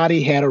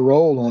everybody had a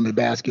role on the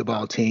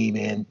basketball team.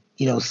 And,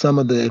 some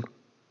of the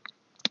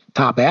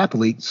top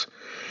athletes,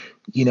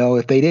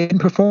 if they didn't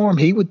perform,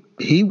 he would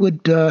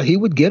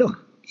get them,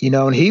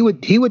 and he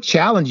would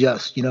challenge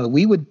us.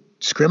 We would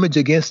scrimmage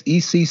against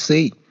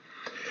ECC,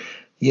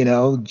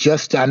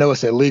 I know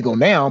it's illegal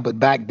now, but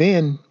back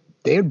then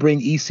they'd bring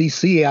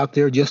ECC out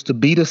there just to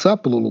beat us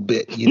up a little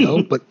bit,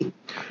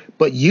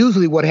 but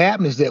usually what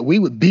happened is that we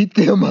would beat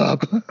them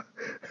up,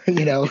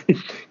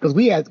 because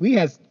we had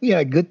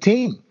a good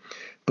team.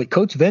 But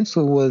Coach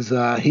Vinsel was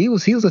he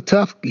was a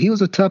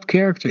tough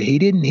character. He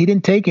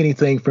didn't take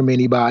anything from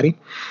anybody.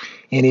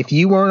 And if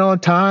you weren't on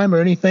time or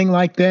anything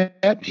like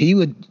that, he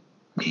would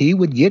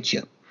get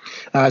you.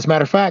 As a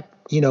matter of fact,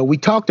 we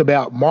talked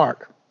about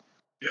Mark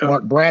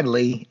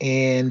Bradley,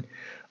 and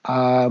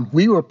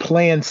we were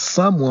playing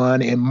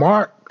someone, and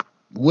Mark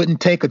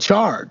wouldn't take a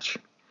charge.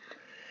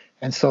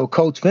 And so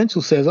Coach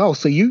Vinsel says, "Oh,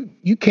 so you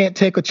can't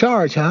take a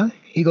charge, huh?"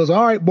 He goes,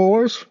 "All right,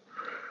 boys."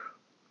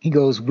 He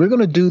goes, "We're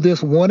going to do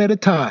this one at a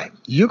time.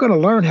 You're going to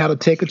learn how to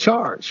take a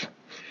charge."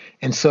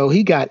 And so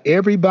he got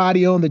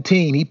everybody on the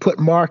team. He put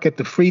Mark at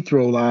the free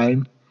throw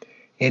line,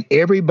 and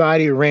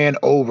everybody ran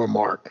over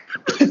Mark.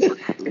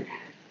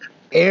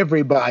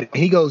 Everybody.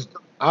 He goes,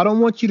 I don't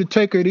want you to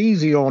take it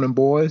easy on him,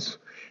 boys.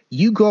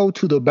 You go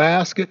to the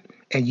basket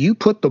and you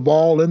put the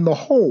ball in the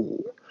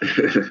hole.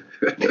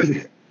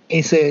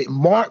 And said,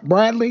 Mark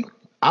Bradley,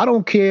 I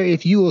don't care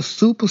if you're a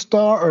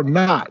superstar or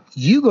not.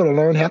 You're going to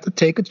learn how to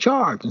take a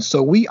charge. And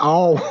so we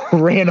all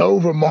ran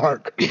over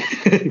Mark.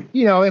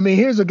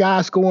 Here's a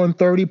guy scoring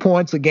 30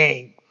 points a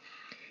game.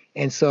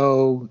 And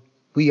so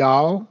we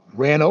all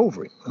ran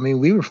over him.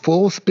 We were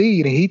full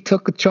speed, and he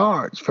took a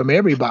charge from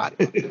everybody.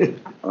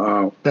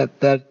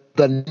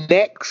 The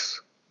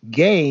next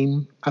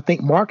game, I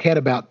think Mark had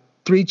about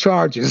 3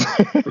 charges.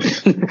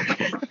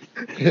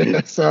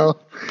 So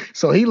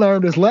he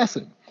learned his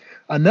lesson.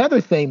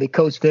 Another thing that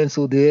Coach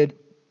Vinsel did,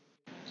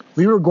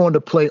 we were going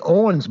to play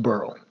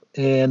Owensboro,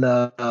 and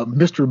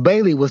Mr.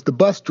 Bailey was the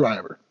bus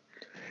driver.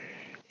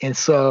 And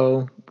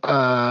so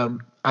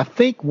I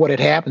think what had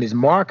happened is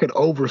Mark had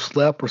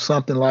overslept or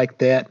something like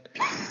that.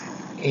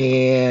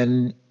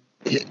 And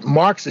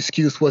Mark's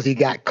excuse was he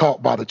got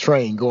caught by the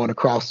train going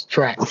across the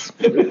tracks.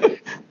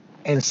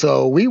 And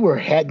so we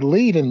had the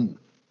lead, and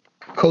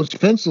Coach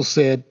Vinsel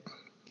said,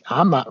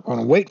 I'm not going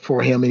to wait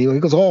for him. And he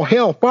goes, oh,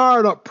 hell,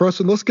 fire it up,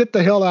 Preston. Let's get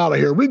the hell out of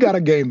here. We got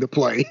a game to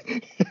play.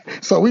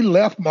 So we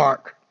left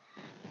Mark.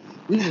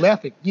 We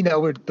left it.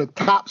 We're the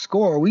top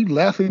scorer. We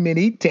left him in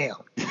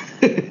E-Town.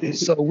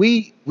 So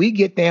we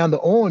get down to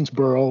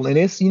Owensboro, and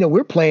it's,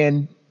 we're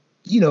playing,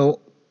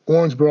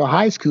 Owensboro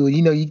High School.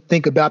 You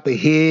think about the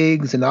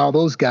Higgs and all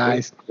those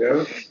guys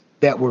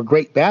that were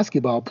great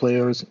basketball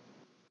players.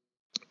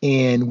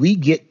 And we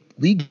get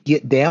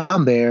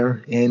down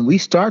there, and we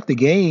start the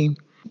game.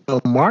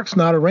 Mark's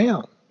not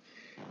around.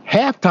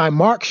 Halftime,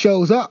 Mark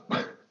shows up.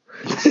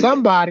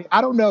 Somebody,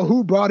 I don't know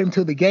who brought him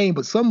to the game,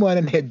 but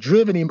someone had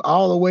driven him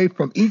all the way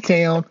from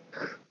E-Town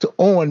to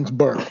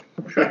Owensboro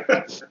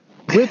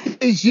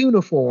with his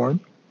uniform,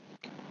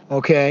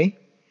 okay?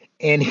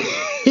 And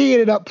he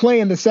ended up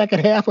playing the second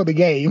half of the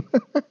game.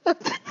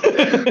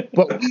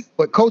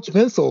 But Coach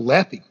Vinsel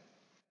left him.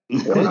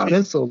 Coach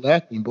Vinsel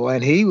left him, boy,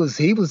 and he was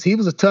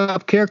a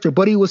tough character,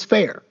 but he was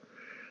fair.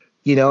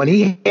 And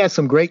he had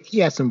some great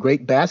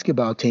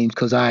basketball teams,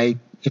 because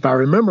if I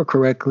remember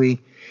correctly,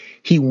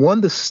 he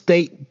won the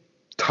state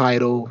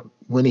title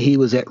when he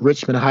was at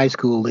Richmond High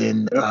School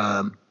in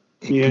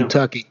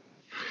Kentucky.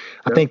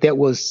 I think that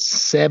was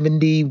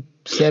 70,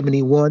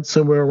 71,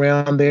 somewhere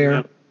around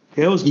there.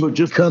 It was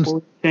just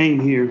before he came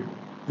here.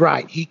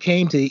 Right. He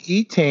came to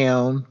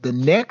E-Town the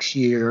next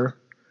year,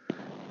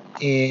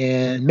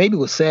 and maybe it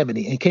was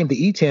 70. And came to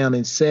E-Town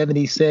in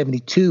 70,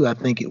 72, I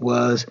think it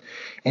was.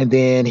 And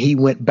then he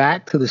went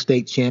back to the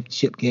state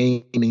championship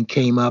game and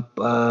came up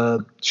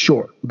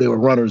short. They were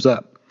runners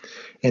up.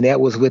 And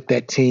that was with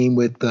that team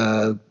with,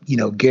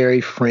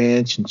 Gary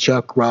French and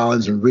Chuck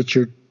Rollins and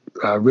Richard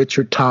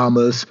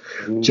Thomas,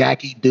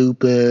 Jackie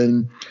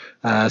Dupin,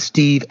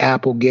 Steve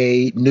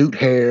Applegate, Newt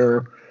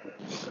Hare.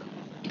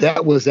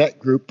 That was that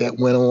group that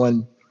went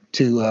on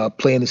to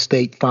play in the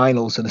state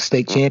finals and the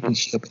state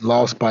championship and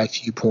lost by a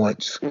few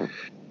points.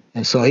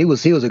 And so he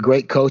was a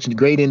great coach and a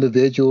great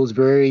individual.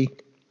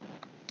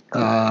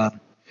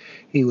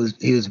 He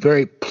was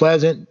very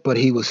pleasant, but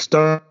he was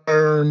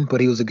stern,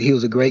 but he was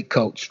a great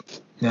coach.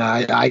 Now,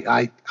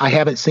 I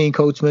haven't seen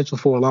Coach Mitchell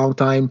for a long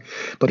time,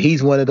 but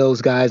he's one of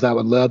those guys I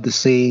would love to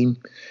see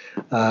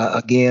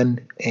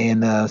again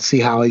and see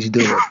how he's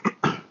doing.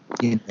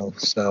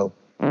 So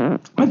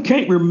I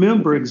can't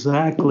remember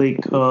exactly,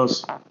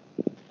 because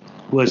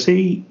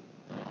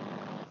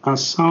I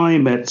saw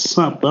him at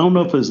something. I don't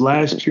know if it was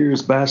last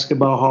year's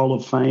Basketball Hall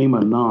of Fame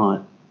or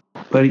not,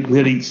 but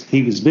he's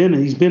been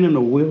in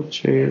a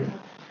wheelchair.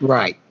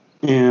 Right.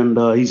 And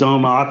he's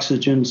on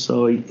oxygen,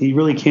 so he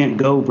really can't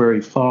go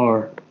very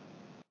far.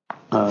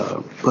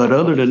 But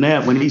other than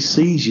that, when he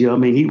sees you,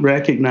 he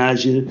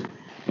recognizes you.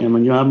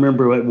 And I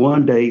remember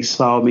one day he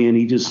saw me and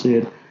he just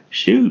said,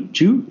 "Shoot,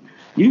 you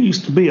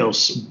used to be a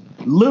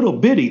little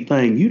bitty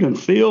thing. You done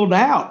filled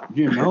out,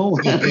 Kind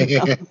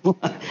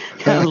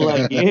of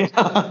like,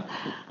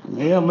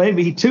 yeah,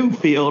 maybe too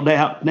filled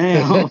out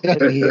now."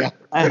 Yeah.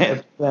 I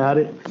have about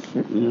it,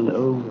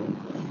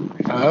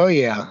 Oh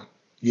yeah,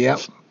 yep.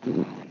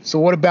 So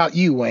what about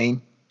you,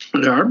 Wayne?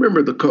 Yeah, I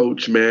remember the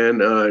coach, man.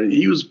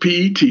 He was a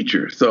PE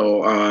teacher,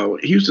 so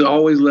he used to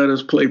always let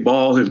us play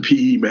ball in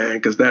PE, man,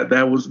 because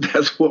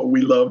that's what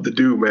we loved to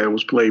do, man,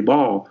 was play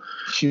ball.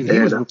 Shoot, he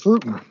was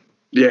recruiting.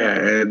 Yeah,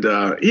 and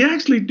he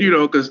actually,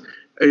 because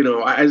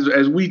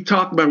as we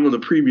talked about on the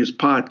previous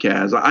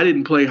podcast, I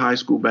didn't play high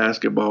school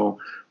basketball.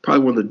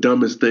 Probably one of the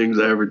dumbest things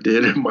I ever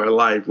did in my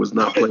life was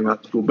not playing high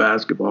school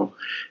basketball.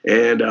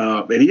 And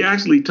he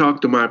actually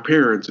talked to my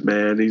parents,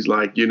 man. He's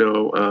like,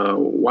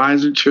 why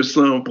isn't your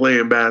son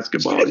playing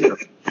basketball?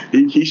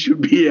 He should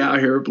be out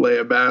here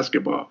playing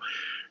basketball.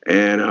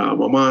 And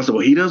my mom said,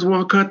 well, he doesn't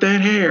want to cut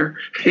that hair.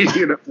 He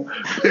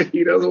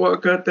doesn't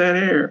want to cut that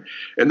hair.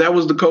 And that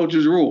was the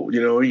coach's rule.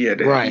 He had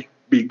to, right.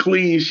 be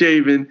clean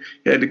shaven.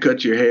 You had to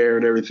cut your hair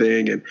and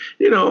everything. And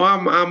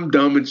I'm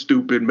dumb and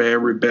stupid,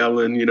 man,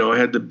 rebelling. I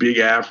had the big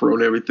afro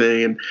and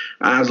everything, and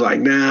I was like,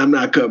 nah, I'm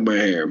not cutting my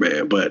hair,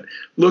 man. But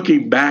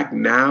looking back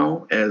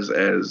now, as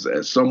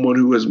someone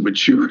who has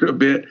matured a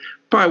bit,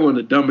 probably one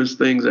of the dumbest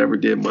things I ever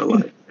did in my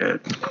life, man.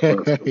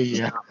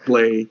 Yeah.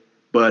 Play.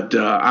 But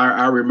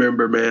I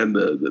remember, man,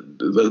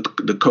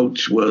 the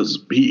coach was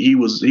he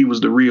was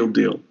the real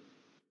deal,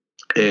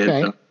 and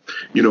Okay.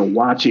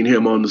 Watching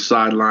him on the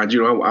sidelines.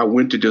 I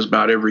went to just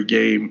about every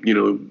game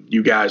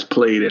you guys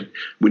played at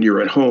when you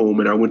were at home,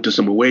 and I went to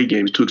some away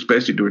games too,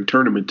 especially during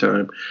tournament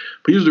time.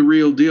 But he was the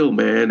real deal,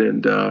 man,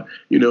 and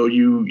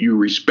you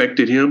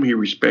respected him, he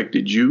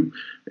respected you,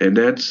 and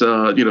that's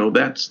how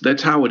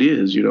it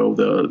is.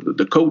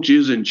 The coach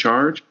is in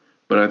charge.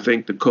 But I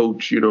think the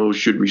coach,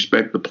 should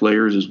respect the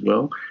players as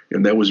well,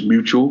 and that was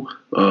mutual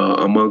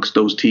amongst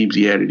those teams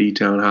he had at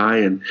E-Town High.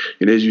 And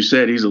as you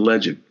said, he's a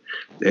legend,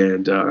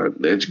 and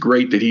it's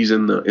great that he's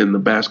in the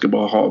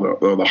basketball hall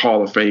or the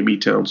Hall of Fame,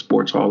 E-Town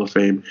Sports Hall of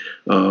Fame,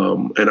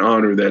 an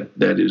honor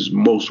that is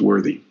most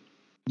worthy.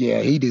 Yeah,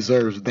 he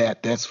deserves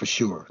that. That's for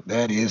sure.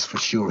 That is for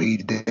sure. He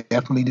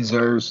definitely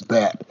deserves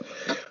that.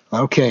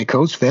 Okay,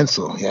 Coach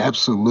Fensel, yeah,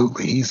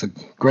 absolutely, he's a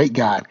great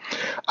guy.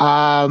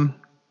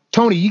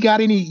 Tony, you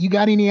got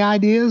any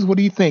ideas? What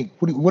do you think?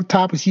 What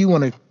topics you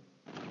want to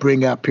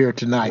bring up here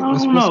tonight?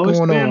 What's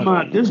going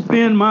on? It's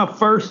been my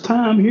first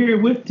time here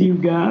with you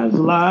guys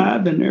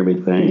live and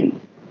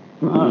everything.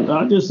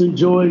 I just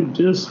enjoyed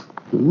just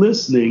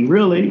listening,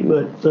 really.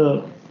 But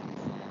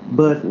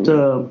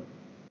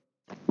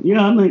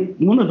yeah, I think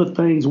one of the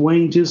things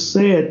Wayne just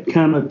said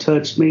kind of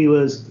touched me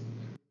was,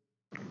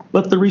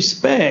 but the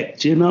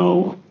respect,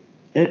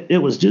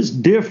 it was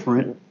just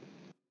different.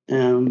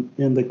 And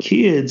the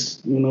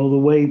kids, the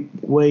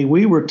way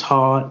we were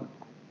taught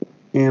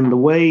and the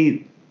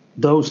way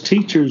those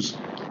teachers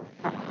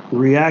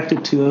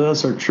reacted to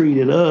us or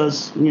treated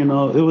us,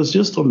 it was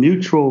just a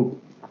mutual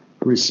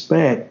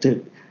respect.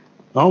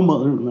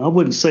 Almost, I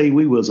wouldn't say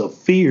we was a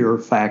fear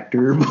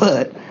factor,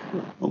 but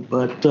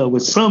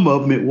with some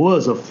of them it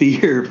was a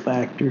fear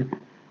factor.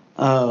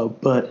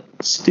 But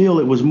still,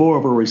 it was more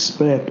of a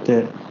respect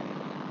that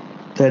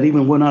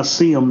even when I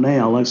see them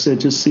now, like I said,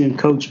 just seeing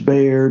Coach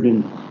Baird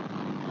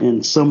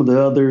and some of the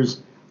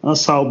others, I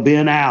saw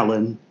Ben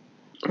Allen.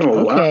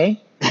 Oh, wow. Okay.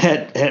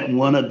 At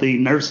one of the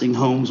nursing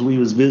homes. We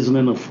was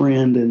visiting a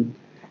friend,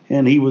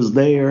 and he was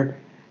there,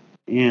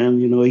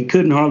 and he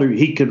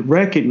could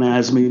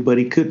recognize me, but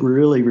he couldn't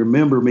really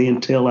remember me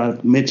until I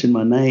mentioned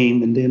my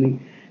name, and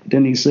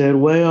then he said,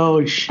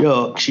 "Well,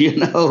 shucks,"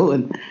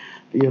 and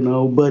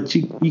but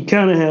you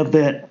kind of have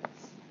that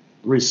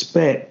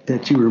respect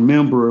that you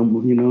remember them,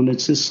 and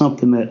it's just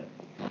something that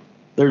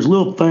there's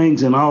little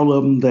things in all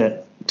of them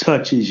that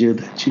touches you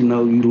that you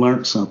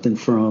learned something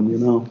from.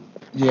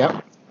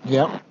 Yep.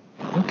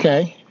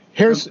 Okay.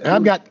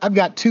 I've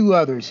got two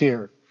others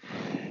here.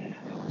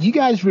 You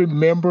guys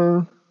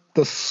remember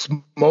the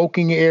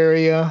smoking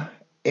area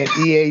at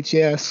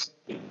EHS?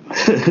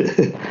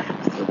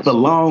 The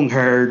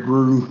long-haired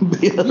room.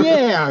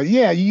 Yeah.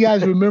 You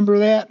guys remember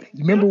that?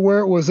 Remember where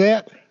it was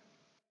at?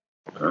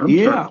 I'm trying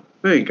to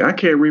think. I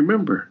can't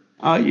remember.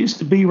 I used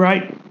to be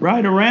right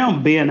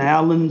around Ben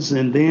Allen's,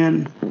 and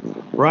then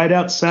right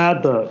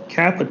outside the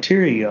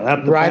cafeteria.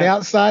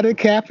 Outside the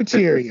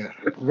cafeteria,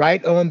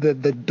 right on the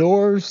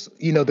doors,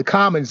 the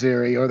commons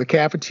area or the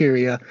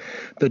cafeteria,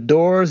 the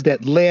doors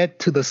that led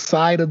to the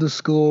side of the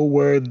school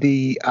where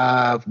the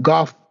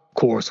golf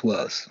course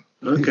was.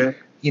 Okay.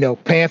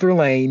 Panther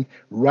Lane,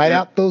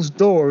 out those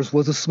doors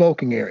was a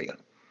smoking area.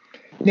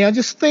 Now,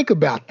 just think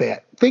about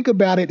that. Think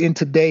about it in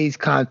today's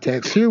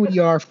context. Here we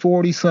are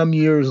 40-some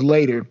years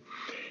later.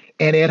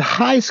 And at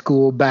high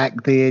school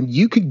back then,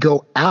 you could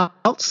go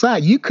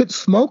outside. You could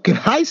smoke in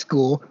high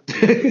school.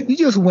 You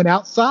just went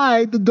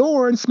outside the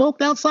door and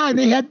smoked outside.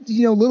 They had,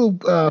 little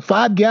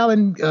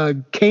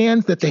 5-gallon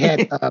cans that they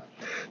had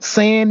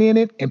sand in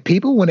it, and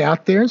people went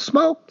out there and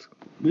smoked.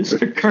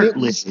 Mr.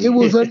 Kirtley.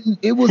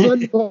 It was a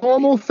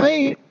normal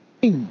thing.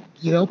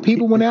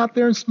 People went out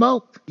there and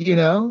smoked.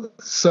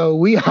 So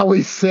we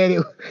always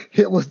said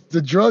it was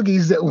the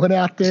druggies that went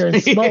out there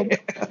and smoked.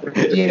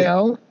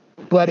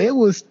 But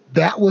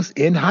that was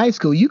in high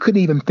school. You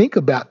couldn't even think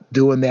about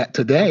doing that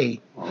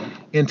today,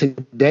 in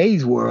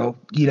today's world,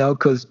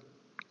 because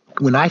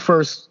when I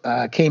first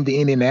came to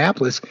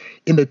Indianapolis,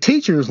 in the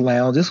teacher's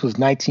lounge, this was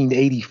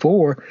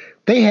 1984,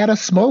 they had a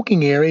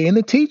smoking area in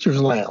the teacher's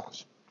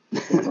lounge.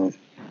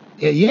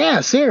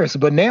 Yeah, seriously.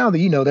 But now,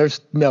 there's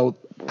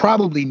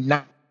probably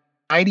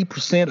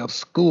 90% of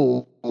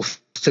schools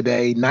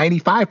today,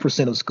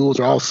 95% of schools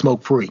are all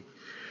smoke-free.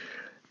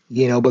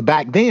 But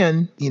back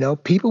then,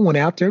 people went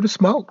out there to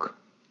smoke.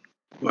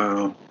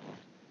 Wow.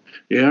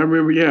 Yeah, I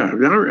remember. Yeah.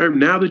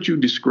 Now that you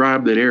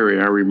describe that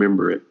area, I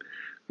remember it.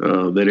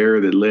 That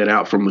area that led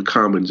out from the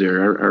commons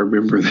area. I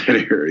remember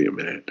that area,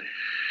 man.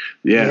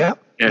 Yeah.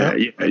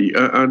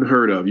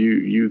 Unheard of.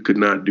 You could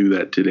not do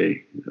that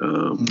today.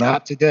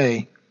 Not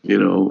today.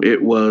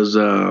 It was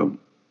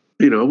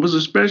it was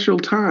a special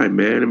time,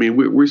 man. I mean,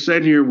 we're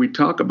sitting here and we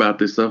talk about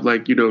this stuff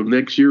like,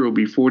 next year will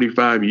be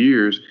 45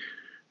 years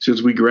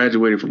since we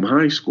graduated from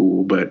high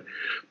school. But,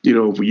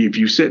 if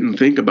you sit and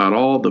think about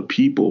all the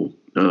people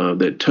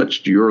that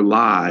touched your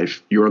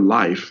life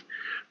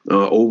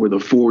over the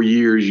 4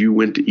 years you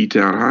went to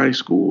E-Town High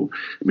School,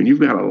 I mean, you've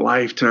got a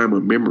lifetime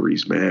of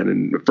memories, man.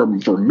 And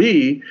for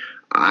me,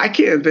 I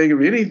can't think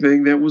of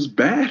anything that was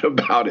bad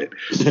about it.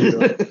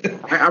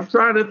 I'm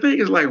trying to think.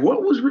 It's like,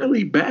 what was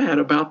really bad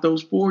about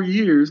those 4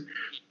 years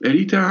at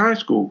E-Town High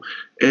School?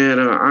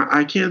 And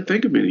I can't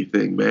think of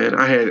anything, man.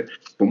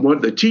 From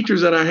the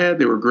teachers that I had,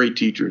 they were great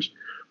teachers.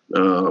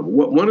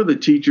 One of the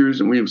teachers,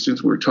 and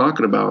since we're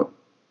talking about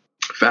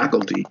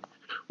faculty,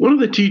 one of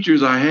the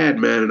teachers I had,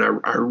 man,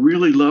 and I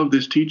really love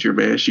this teacher,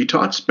 man. She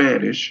taught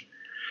Spanish.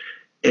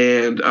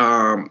 And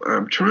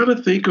I'm trying to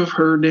think of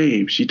her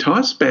name. She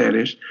taught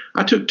Spanish.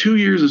 I took 2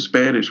 years of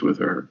Spanish with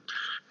her.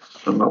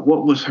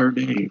 What was her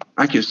name?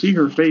 I can see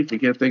her face. I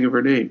can't think of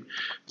her name.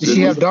 Did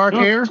she have dark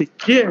hair?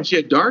 Yeah, she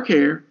had dark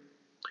hair.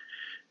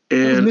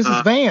 And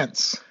Mrs.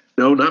 Vance.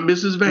 No, not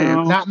Mrs.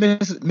 Vance. Not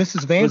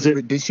Mrs. Vance.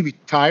 Did she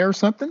retire or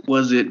something?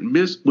 Was it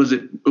Miss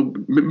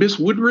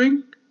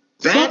Woodring?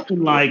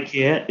 Something like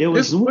that. It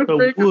was Wood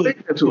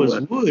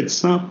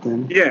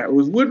something. Yeah, it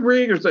was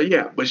Woodring or something.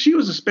 Yeah, but she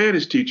was a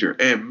Spanish teacher,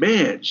 and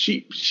man,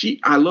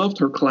 I loved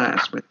her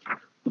class, man.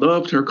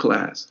 Loved her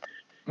class.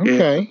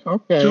 Okay.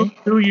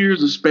 2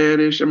 years of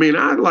Spanish. I mean,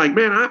 I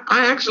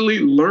actually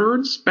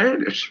learned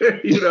Spanish,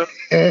 and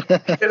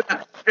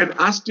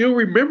I still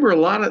remember a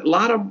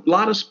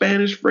lot of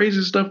Spanish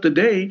phrases stuff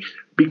today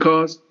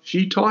because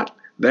she taught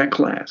that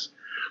class.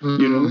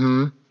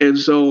 Mm-hmm. And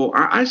so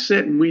I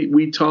sit and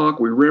we talk,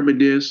 we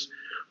reminisce,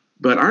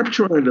 but I'm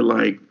trying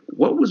to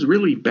what was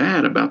really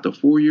bad about the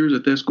 4 years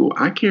at that school?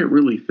 I can't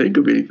really think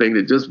of anything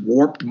that just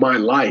warped my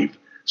life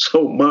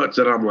so much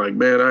that I'm like,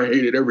 man, I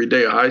hated every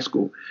day of high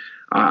school.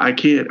 I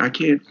can't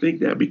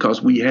think that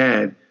because we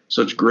had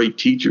such great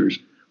teachers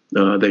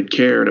that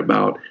cared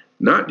about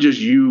not just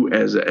you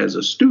as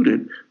a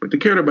student, but they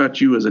cared about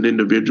you as an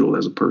individual,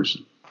 as a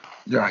person.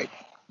 Right.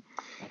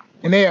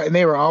 And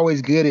they were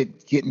always good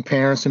at getting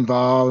parents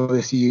involved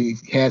if you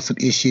had some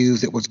issues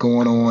that was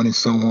going on and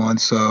so on.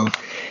 So,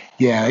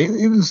 yeah,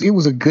 it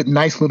was a good,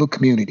 nice little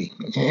community.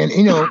 And,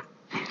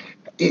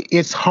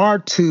 it's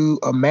hard to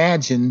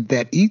imagine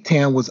that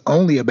E-Town was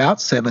only about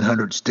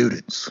 700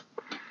 students.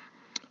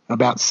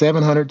 About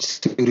 700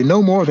 students,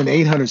 no more than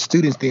 800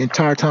 students the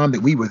entire time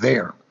that we were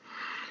there.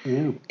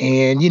 Yeah.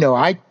 And,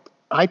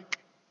 I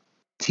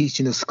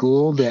teach in a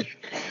school that,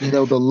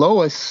 the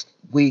lowest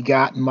we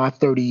got in my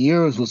 30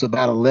 years was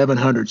about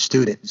 1,100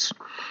 students.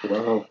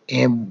 Wow.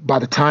 And by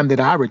the time that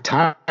I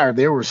retired,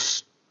 there were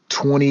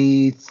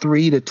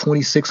 23 to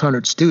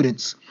 2,600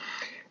 students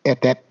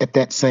at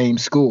that same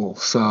school.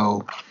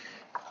 So,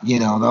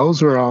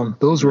 those were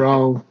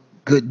all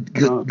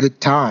good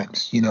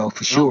times,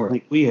 for sure. I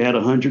think we had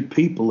 100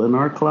 people in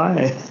our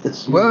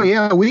class. Well,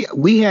 yeah,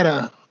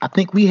 I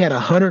think we had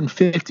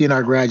 150 in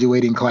our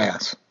graduating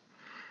class.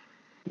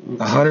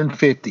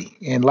 150.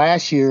 And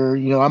last year,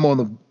 I'm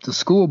on the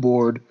school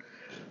board.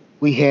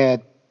 We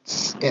had,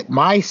 at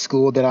my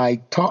school that I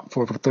taught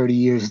for 30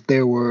 years,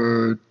 there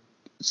were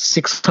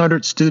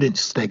 600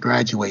 students that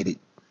graduated.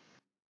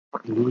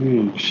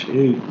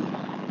 Shoot.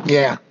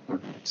 Yeah,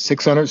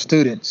 600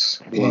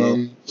 students. Well,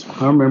 and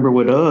I remember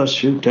with us,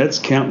 shoot, that's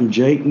counting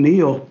Jake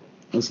Neal.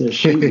 I said,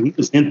 shoot, he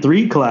was in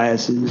 3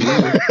 classes.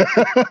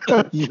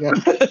 Yeah.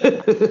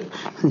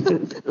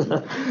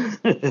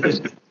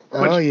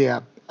 Oh, yeah.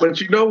 But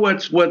you know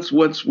what's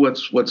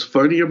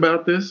funny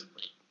about this?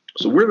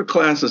 So we're the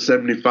class of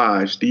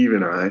 75, Steve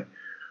and I,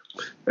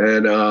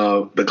 and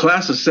the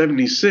class of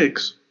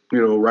 76,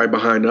 right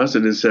behind us,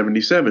 and then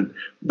 77.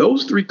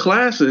 Those 3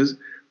 classes.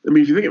 I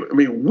mean, if you think,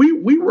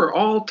 we were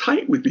all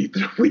tight with each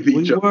other. We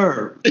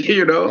were.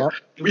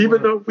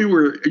 Even though we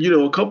were,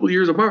 a couple of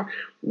years apart,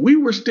 we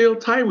were still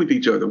tight with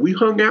each other. We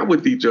hung out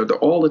with each other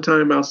all the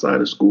time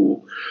outside of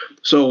school.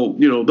 So,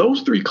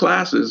 those 3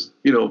 classes,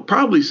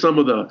 probably some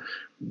of the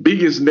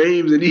biggest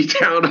names in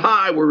E-Town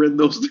High were in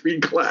those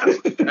 3 classes.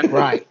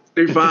 Right.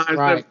 75,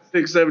 Right.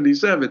 76,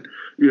 77,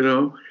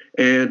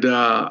 And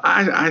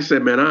I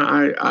said, man,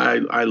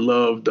 I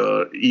loved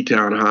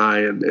E-Town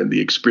High and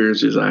the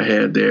experiences I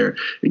had there.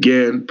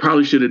 Again,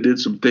 probably should have did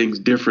some things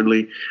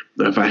differently.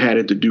 If I had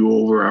it to do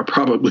over, I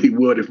probably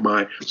would. If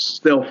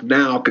myself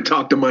now could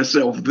talk to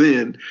myself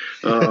then,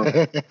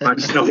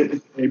 myself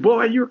would say,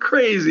 boy, you're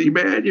crazy,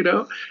 man,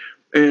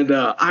 And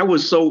I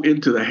was so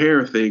into the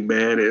hair thing,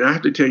 man. And I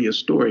have to tell you a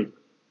story.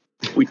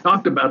 We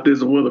talked about this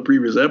in one of the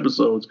previous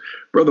episodes.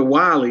 Brother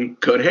Wiley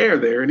cut hair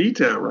there in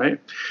E-Town, right?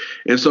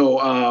 And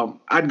so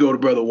I'd go to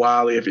Brother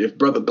Wiley. If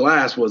Brother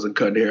Glass wasn't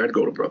cutting hair, I'd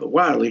go to Brother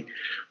Wiley.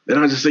 Then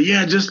I'd just say,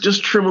 yeah,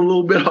 just trim a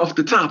little bit off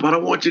the top. I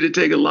don't want you to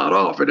take a lot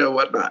off and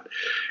whatnot.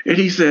 And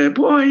he said,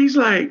 he's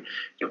like,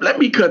 let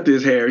me cut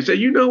this hair. He said,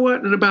 you know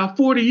what? In about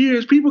 40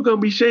 years, people are going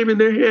to be shaving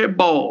their head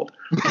bald.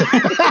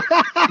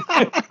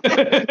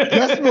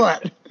 Guess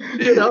what?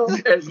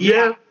 And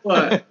guess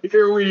what?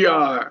 Here we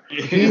are.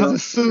 He's a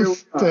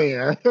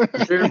soothsayer.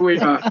 Here we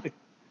are.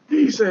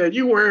 He said,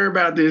 "You worry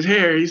about this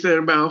hair." He said,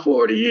 "About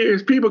 40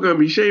 years, people gonna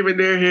be shaving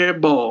their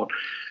head bald."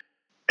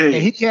 And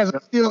he has a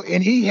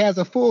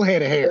full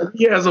head of hair.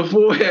 He has a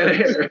full head of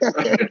hair.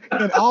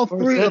 And all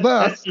three of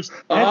us,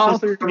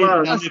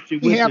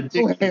 we have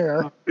full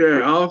hair.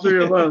 Yeah, all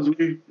three of us,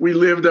 we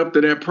lived up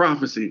to that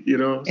prophecy,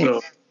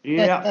 So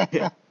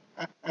Yeah.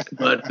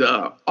 But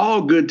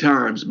all good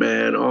times,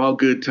 man. All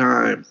good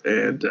times,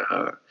 and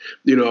I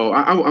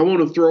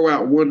want to throw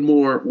out one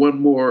more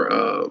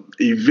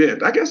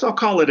event. I guess I'll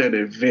call it an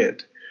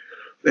event,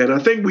 and I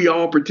think we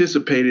all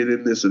participated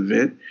in this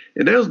event,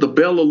 and that was the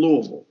Belle of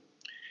Louisville.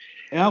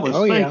 I was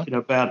thinking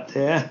about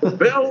that. The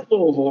Belle of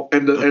Louisville,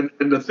 and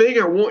the thing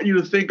I want you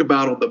to think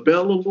about on the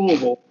Belle of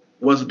Louisville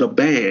was the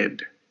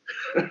band.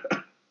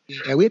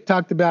 Yeah, we had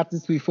talked about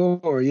this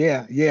before.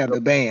 Yeah, the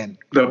band.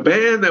 The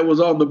band that was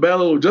on the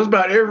Belle of Louisville, just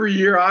about every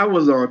year I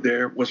was on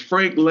there, was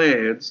Frank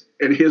Lanz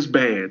and his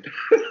band.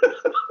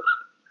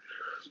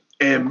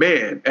 And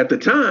man, at the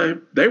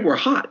time, they were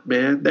hot,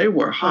 man. They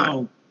were hot.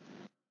 Oh,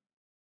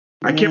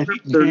 I can't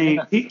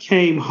remember. He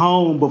came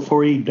home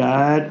before he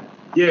died.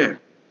 Yeah.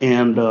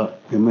 And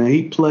man,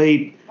 he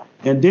played,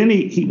 and then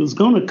he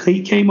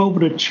came over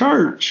to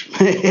church,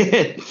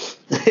 man,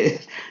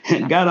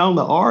 and got on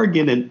the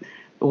organ, and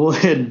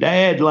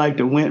Dad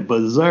went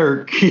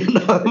berserk,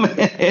 man,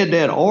 had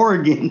that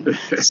organ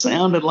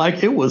sounded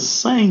like it was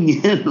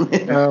singing.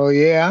 Man. Oh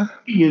yeah.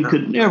 You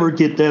could never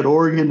get that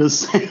organ to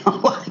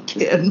sound like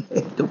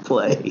it to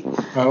play.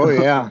 Oh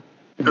yeah.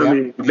 I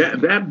mean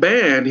that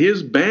band,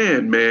 his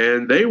band,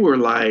 man, they were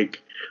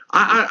like.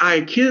 I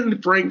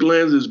akin Frank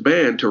Lanz's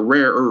band to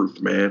Rare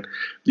Earth, man.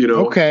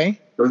 Okay.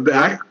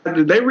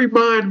 They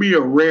remind me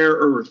of Rare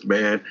Earth,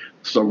 man.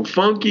 Some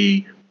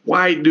funky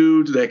white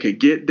dudes that could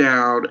get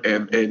down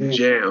and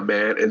jam,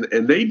 man.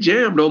 And they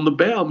jammed on the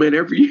Belle, man.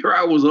 Every year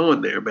I was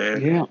on there, man.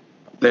 Yeah.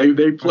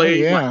 They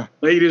played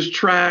latest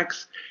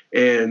tracks,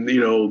 and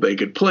they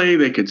could play,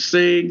 they could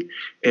sing,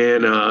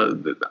 and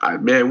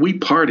man, we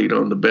partied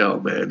on the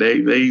Belle, man.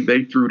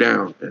 They threw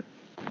down, man.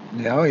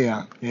 Oh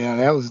yeah,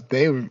 that was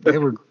they were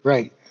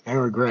great. They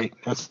were great.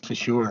 That's for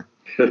sure.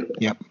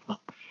 Yep.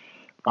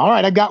 All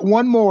right, I got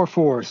one more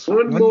for us.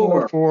 One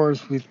more for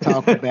us we've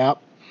talked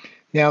about.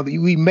 Now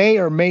we may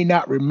or may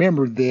not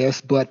remember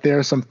this, but there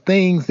are some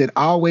things that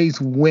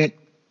always went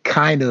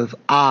kind of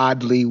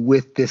oddly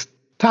with this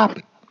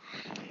topic,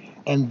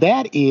 and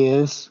that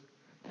is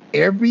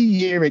every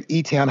year at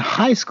E-Town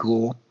High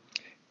School,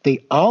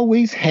 they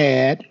always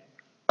had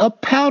a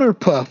powder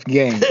puff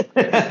game.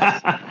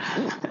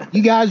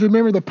 You guys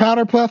remember the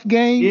powder puff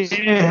games?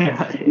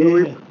 Yeah. We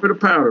remember the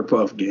powder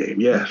puff game,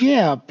 yeah.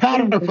 Yeah,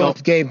 powder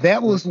puff game.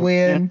 That was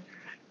when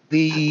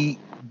the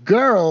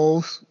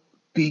girls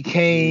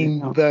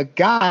became the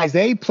guys.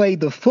 They played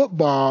the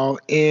football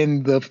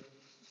in the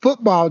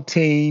football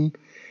team,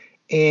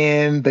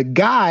 and the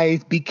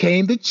guys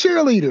became the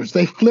cheerleaders.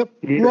 They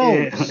flipped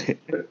roles.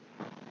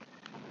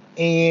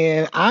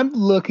 And I'm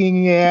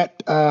looking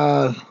at,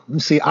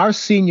 let's see, our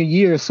senior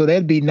year, so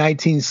that'd be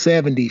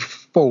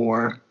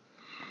 1974,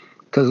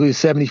 because we were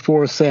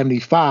 74,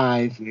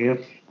 75.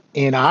 Yep.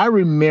 And I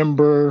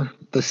remember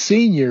the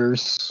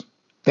seniors,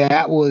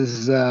 that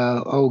was,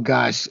 I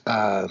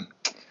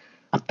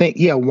think,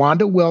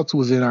 Wanda Welch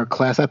was in our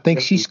class. I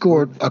think she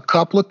scored a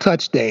couple of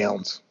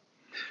touchdowns.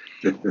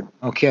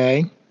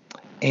 Okay.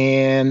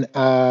 And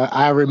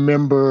I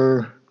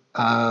remember...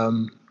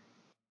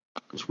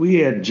 we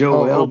had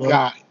Joella. Oh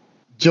God,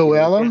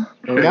 Joella.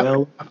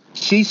 Yep.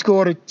 She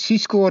scored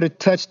a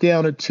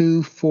touchdown or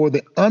two for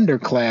the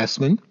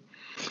underclassmen,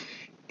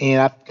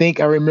 and I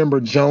think I remember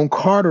Joan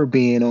Carter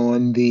being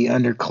on the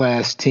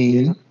underclass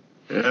team.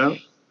 Yeah.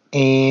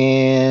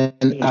 And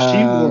she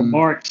wore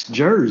Mark's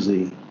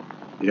jersey.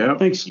 Yeah. I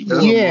think she wore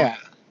Mark's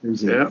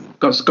jersey. Yeah.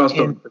 Because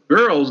the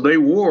girls, they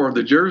wore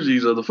the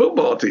jerseys of the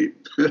football team.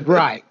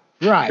 Right.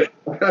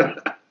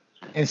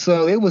 And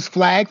so it was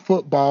flag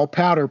football,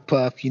 powder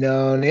puff,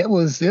 and it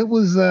was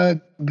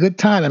a good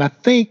time. And I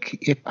think,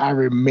 if I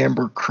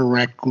remember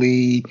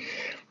correctly,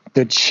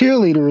 the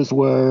cheerleaders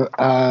were,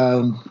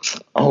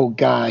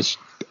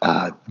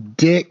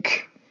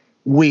 Dick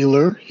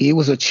Wheeler. He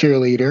was a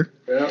cheerleader.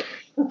 Yeah.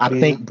 I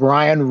think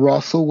Brian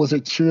Russell was a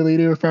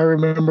cheerleader, if I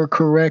remember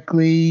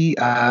correctly.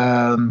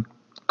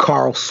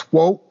 Carl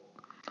Swope,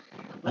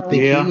 I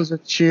think he was a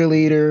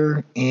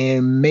cheerleader,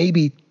 and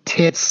maybe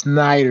Ted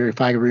Snyder,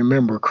 if I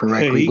remember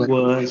correctly.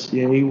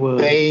 Yeah, he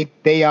was.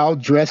 They all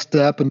dressed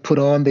up and put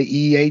on the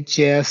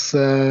EHS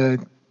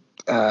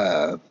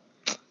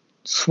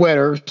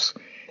sweaters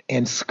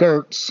and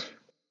skirts.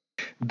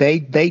 They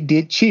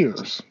did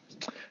cheers.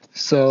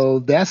 So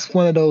that's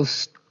one of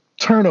those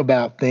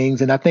turnabout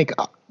things, and I think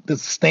the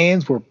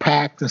stands were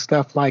packed and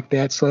stuff like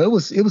that. So it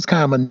was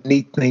kind of a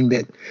neat thing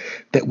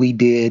that we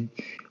did,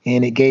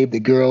 and it gave the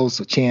girls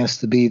a chance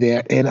to be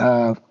there. And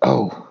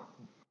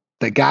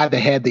the guy that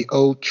had the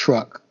old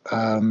truck,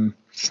 it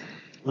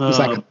was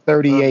like a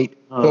 38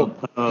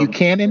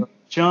 Buchanan.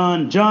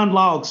 John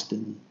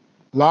Logston.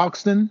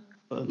 Logston.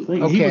 I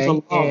think he was a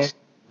lost.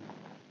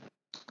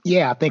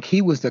 Yeah, I think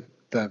he was the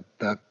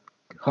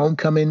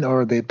homecoming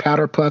or the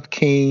Powder Puff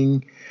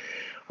King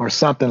or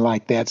something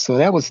like that. So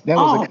that was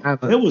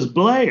it was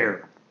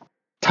Blair.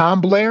 Tom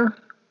Blair?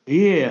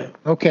 Yeah.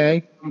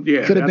 Okay.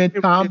 Yeah. Could have been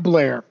Tom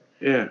Blair.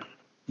 Yeah.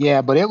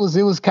 Yeah, but it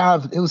was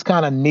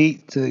kind of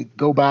neat to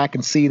go back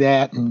and see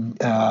that and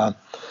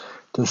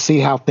to see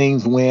how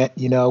things went.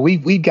 You know,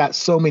 we've got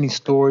so many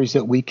stories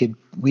that we can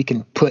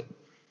put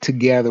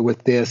together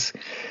with this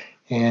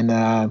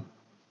and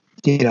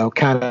you know,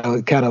 kind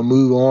of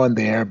move on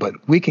there, but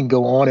we can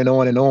go on and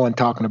on and on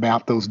talking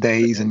about those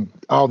days and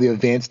all the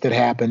events that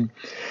happened.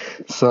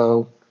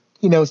 So,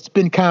 you know, it's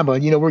been kind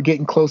of you know, we're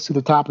getting close to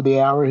the top of the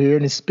hour here,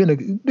 and it's been a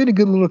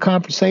good little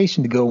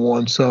conversation to go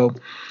on. So,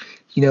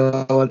 you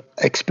know,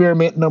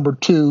 experiment number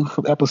 2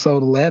 from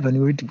episode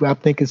 11, I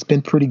think it's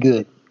been pretty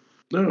good.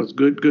 No, it's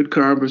good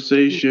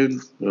conversation.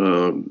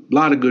 A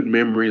lot of good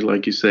memories,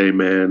 like you say,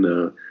 man.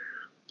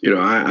 You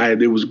know,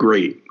 it was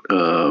great.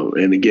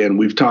 And again,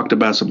 we've talked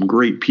about some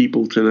great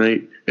people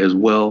tonight as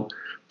well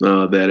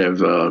that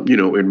have, you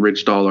know,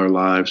 enriched all our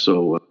lives.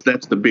 So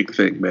that's the big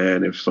thing,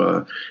 man. If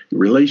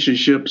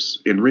relationships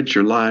enrich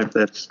your life,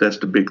 that's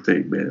the big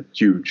thing, man. It's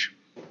huge.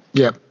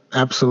 Yep,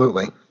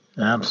 absolutely.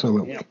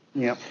 Absolutely.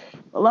 Yep.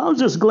 Well, I was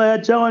just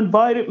glad y'all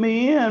invited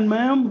me in,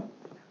 man.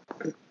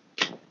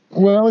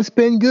 Well, it's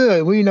been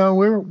good. We're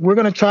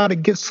going to try to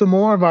get some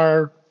more of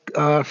our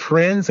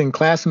friends and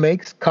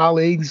classmates,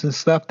 colleagues and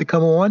stuff to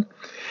come on.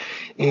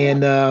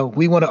 And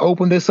we want to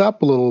open this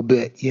up a little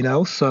bit, you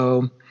know,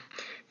 so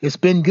it's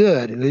been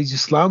good. It's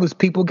just as long as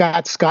people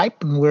got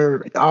Skype and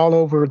we're all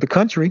over the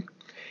country,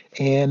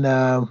 and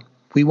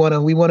we want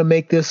to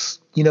make this,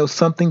 you know,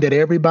 something that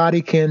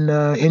everybody can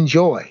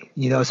enjoy,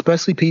 you know,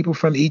 especially people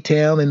from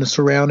E-Town and the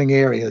surrounding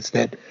areas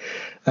that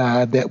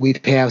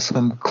we've had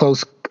some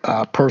close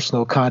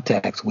personal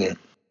contacts with.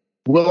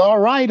 Well, all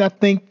right. I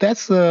think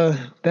that's a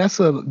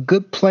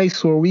good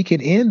place where we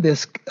can end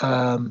this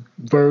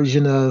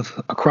version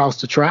of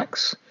Across the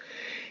Tracks.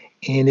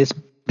 And it's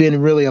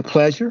been really a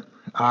pleasure.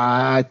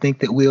 I think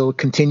that we'll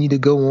continue to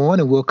go on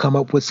and we'll come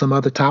up with some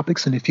other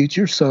topics in the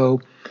future.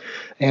 So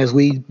as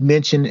we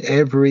mention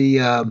every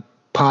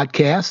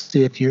podcast,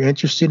 if you're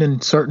interested in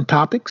certain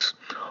topics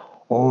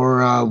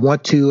or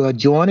want to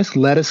join us,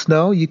 let us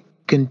know. You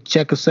can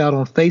check us out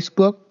on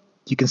Facebook.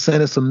 You can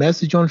send us a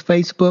message on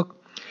Facebook.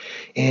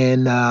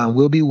 And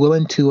we'll be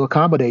willing to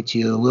accommodate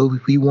you.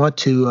 We want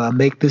to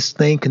make this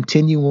thing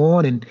continue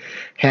on and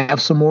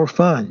have some more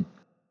fun.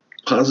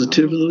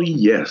 Positively,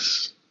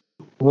 yes.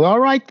 Well, all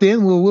right,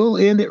 then. We'll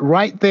end it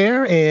right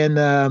there.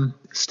 And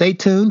stay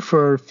tuned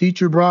for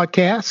future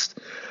broadcasts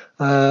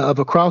of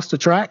Across the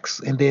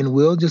Tracks. And then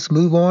we'll just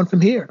move on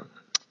from here.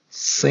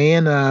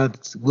 Saying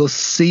we'll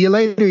see you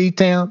later,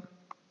 E-Town.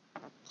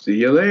 See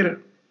you later.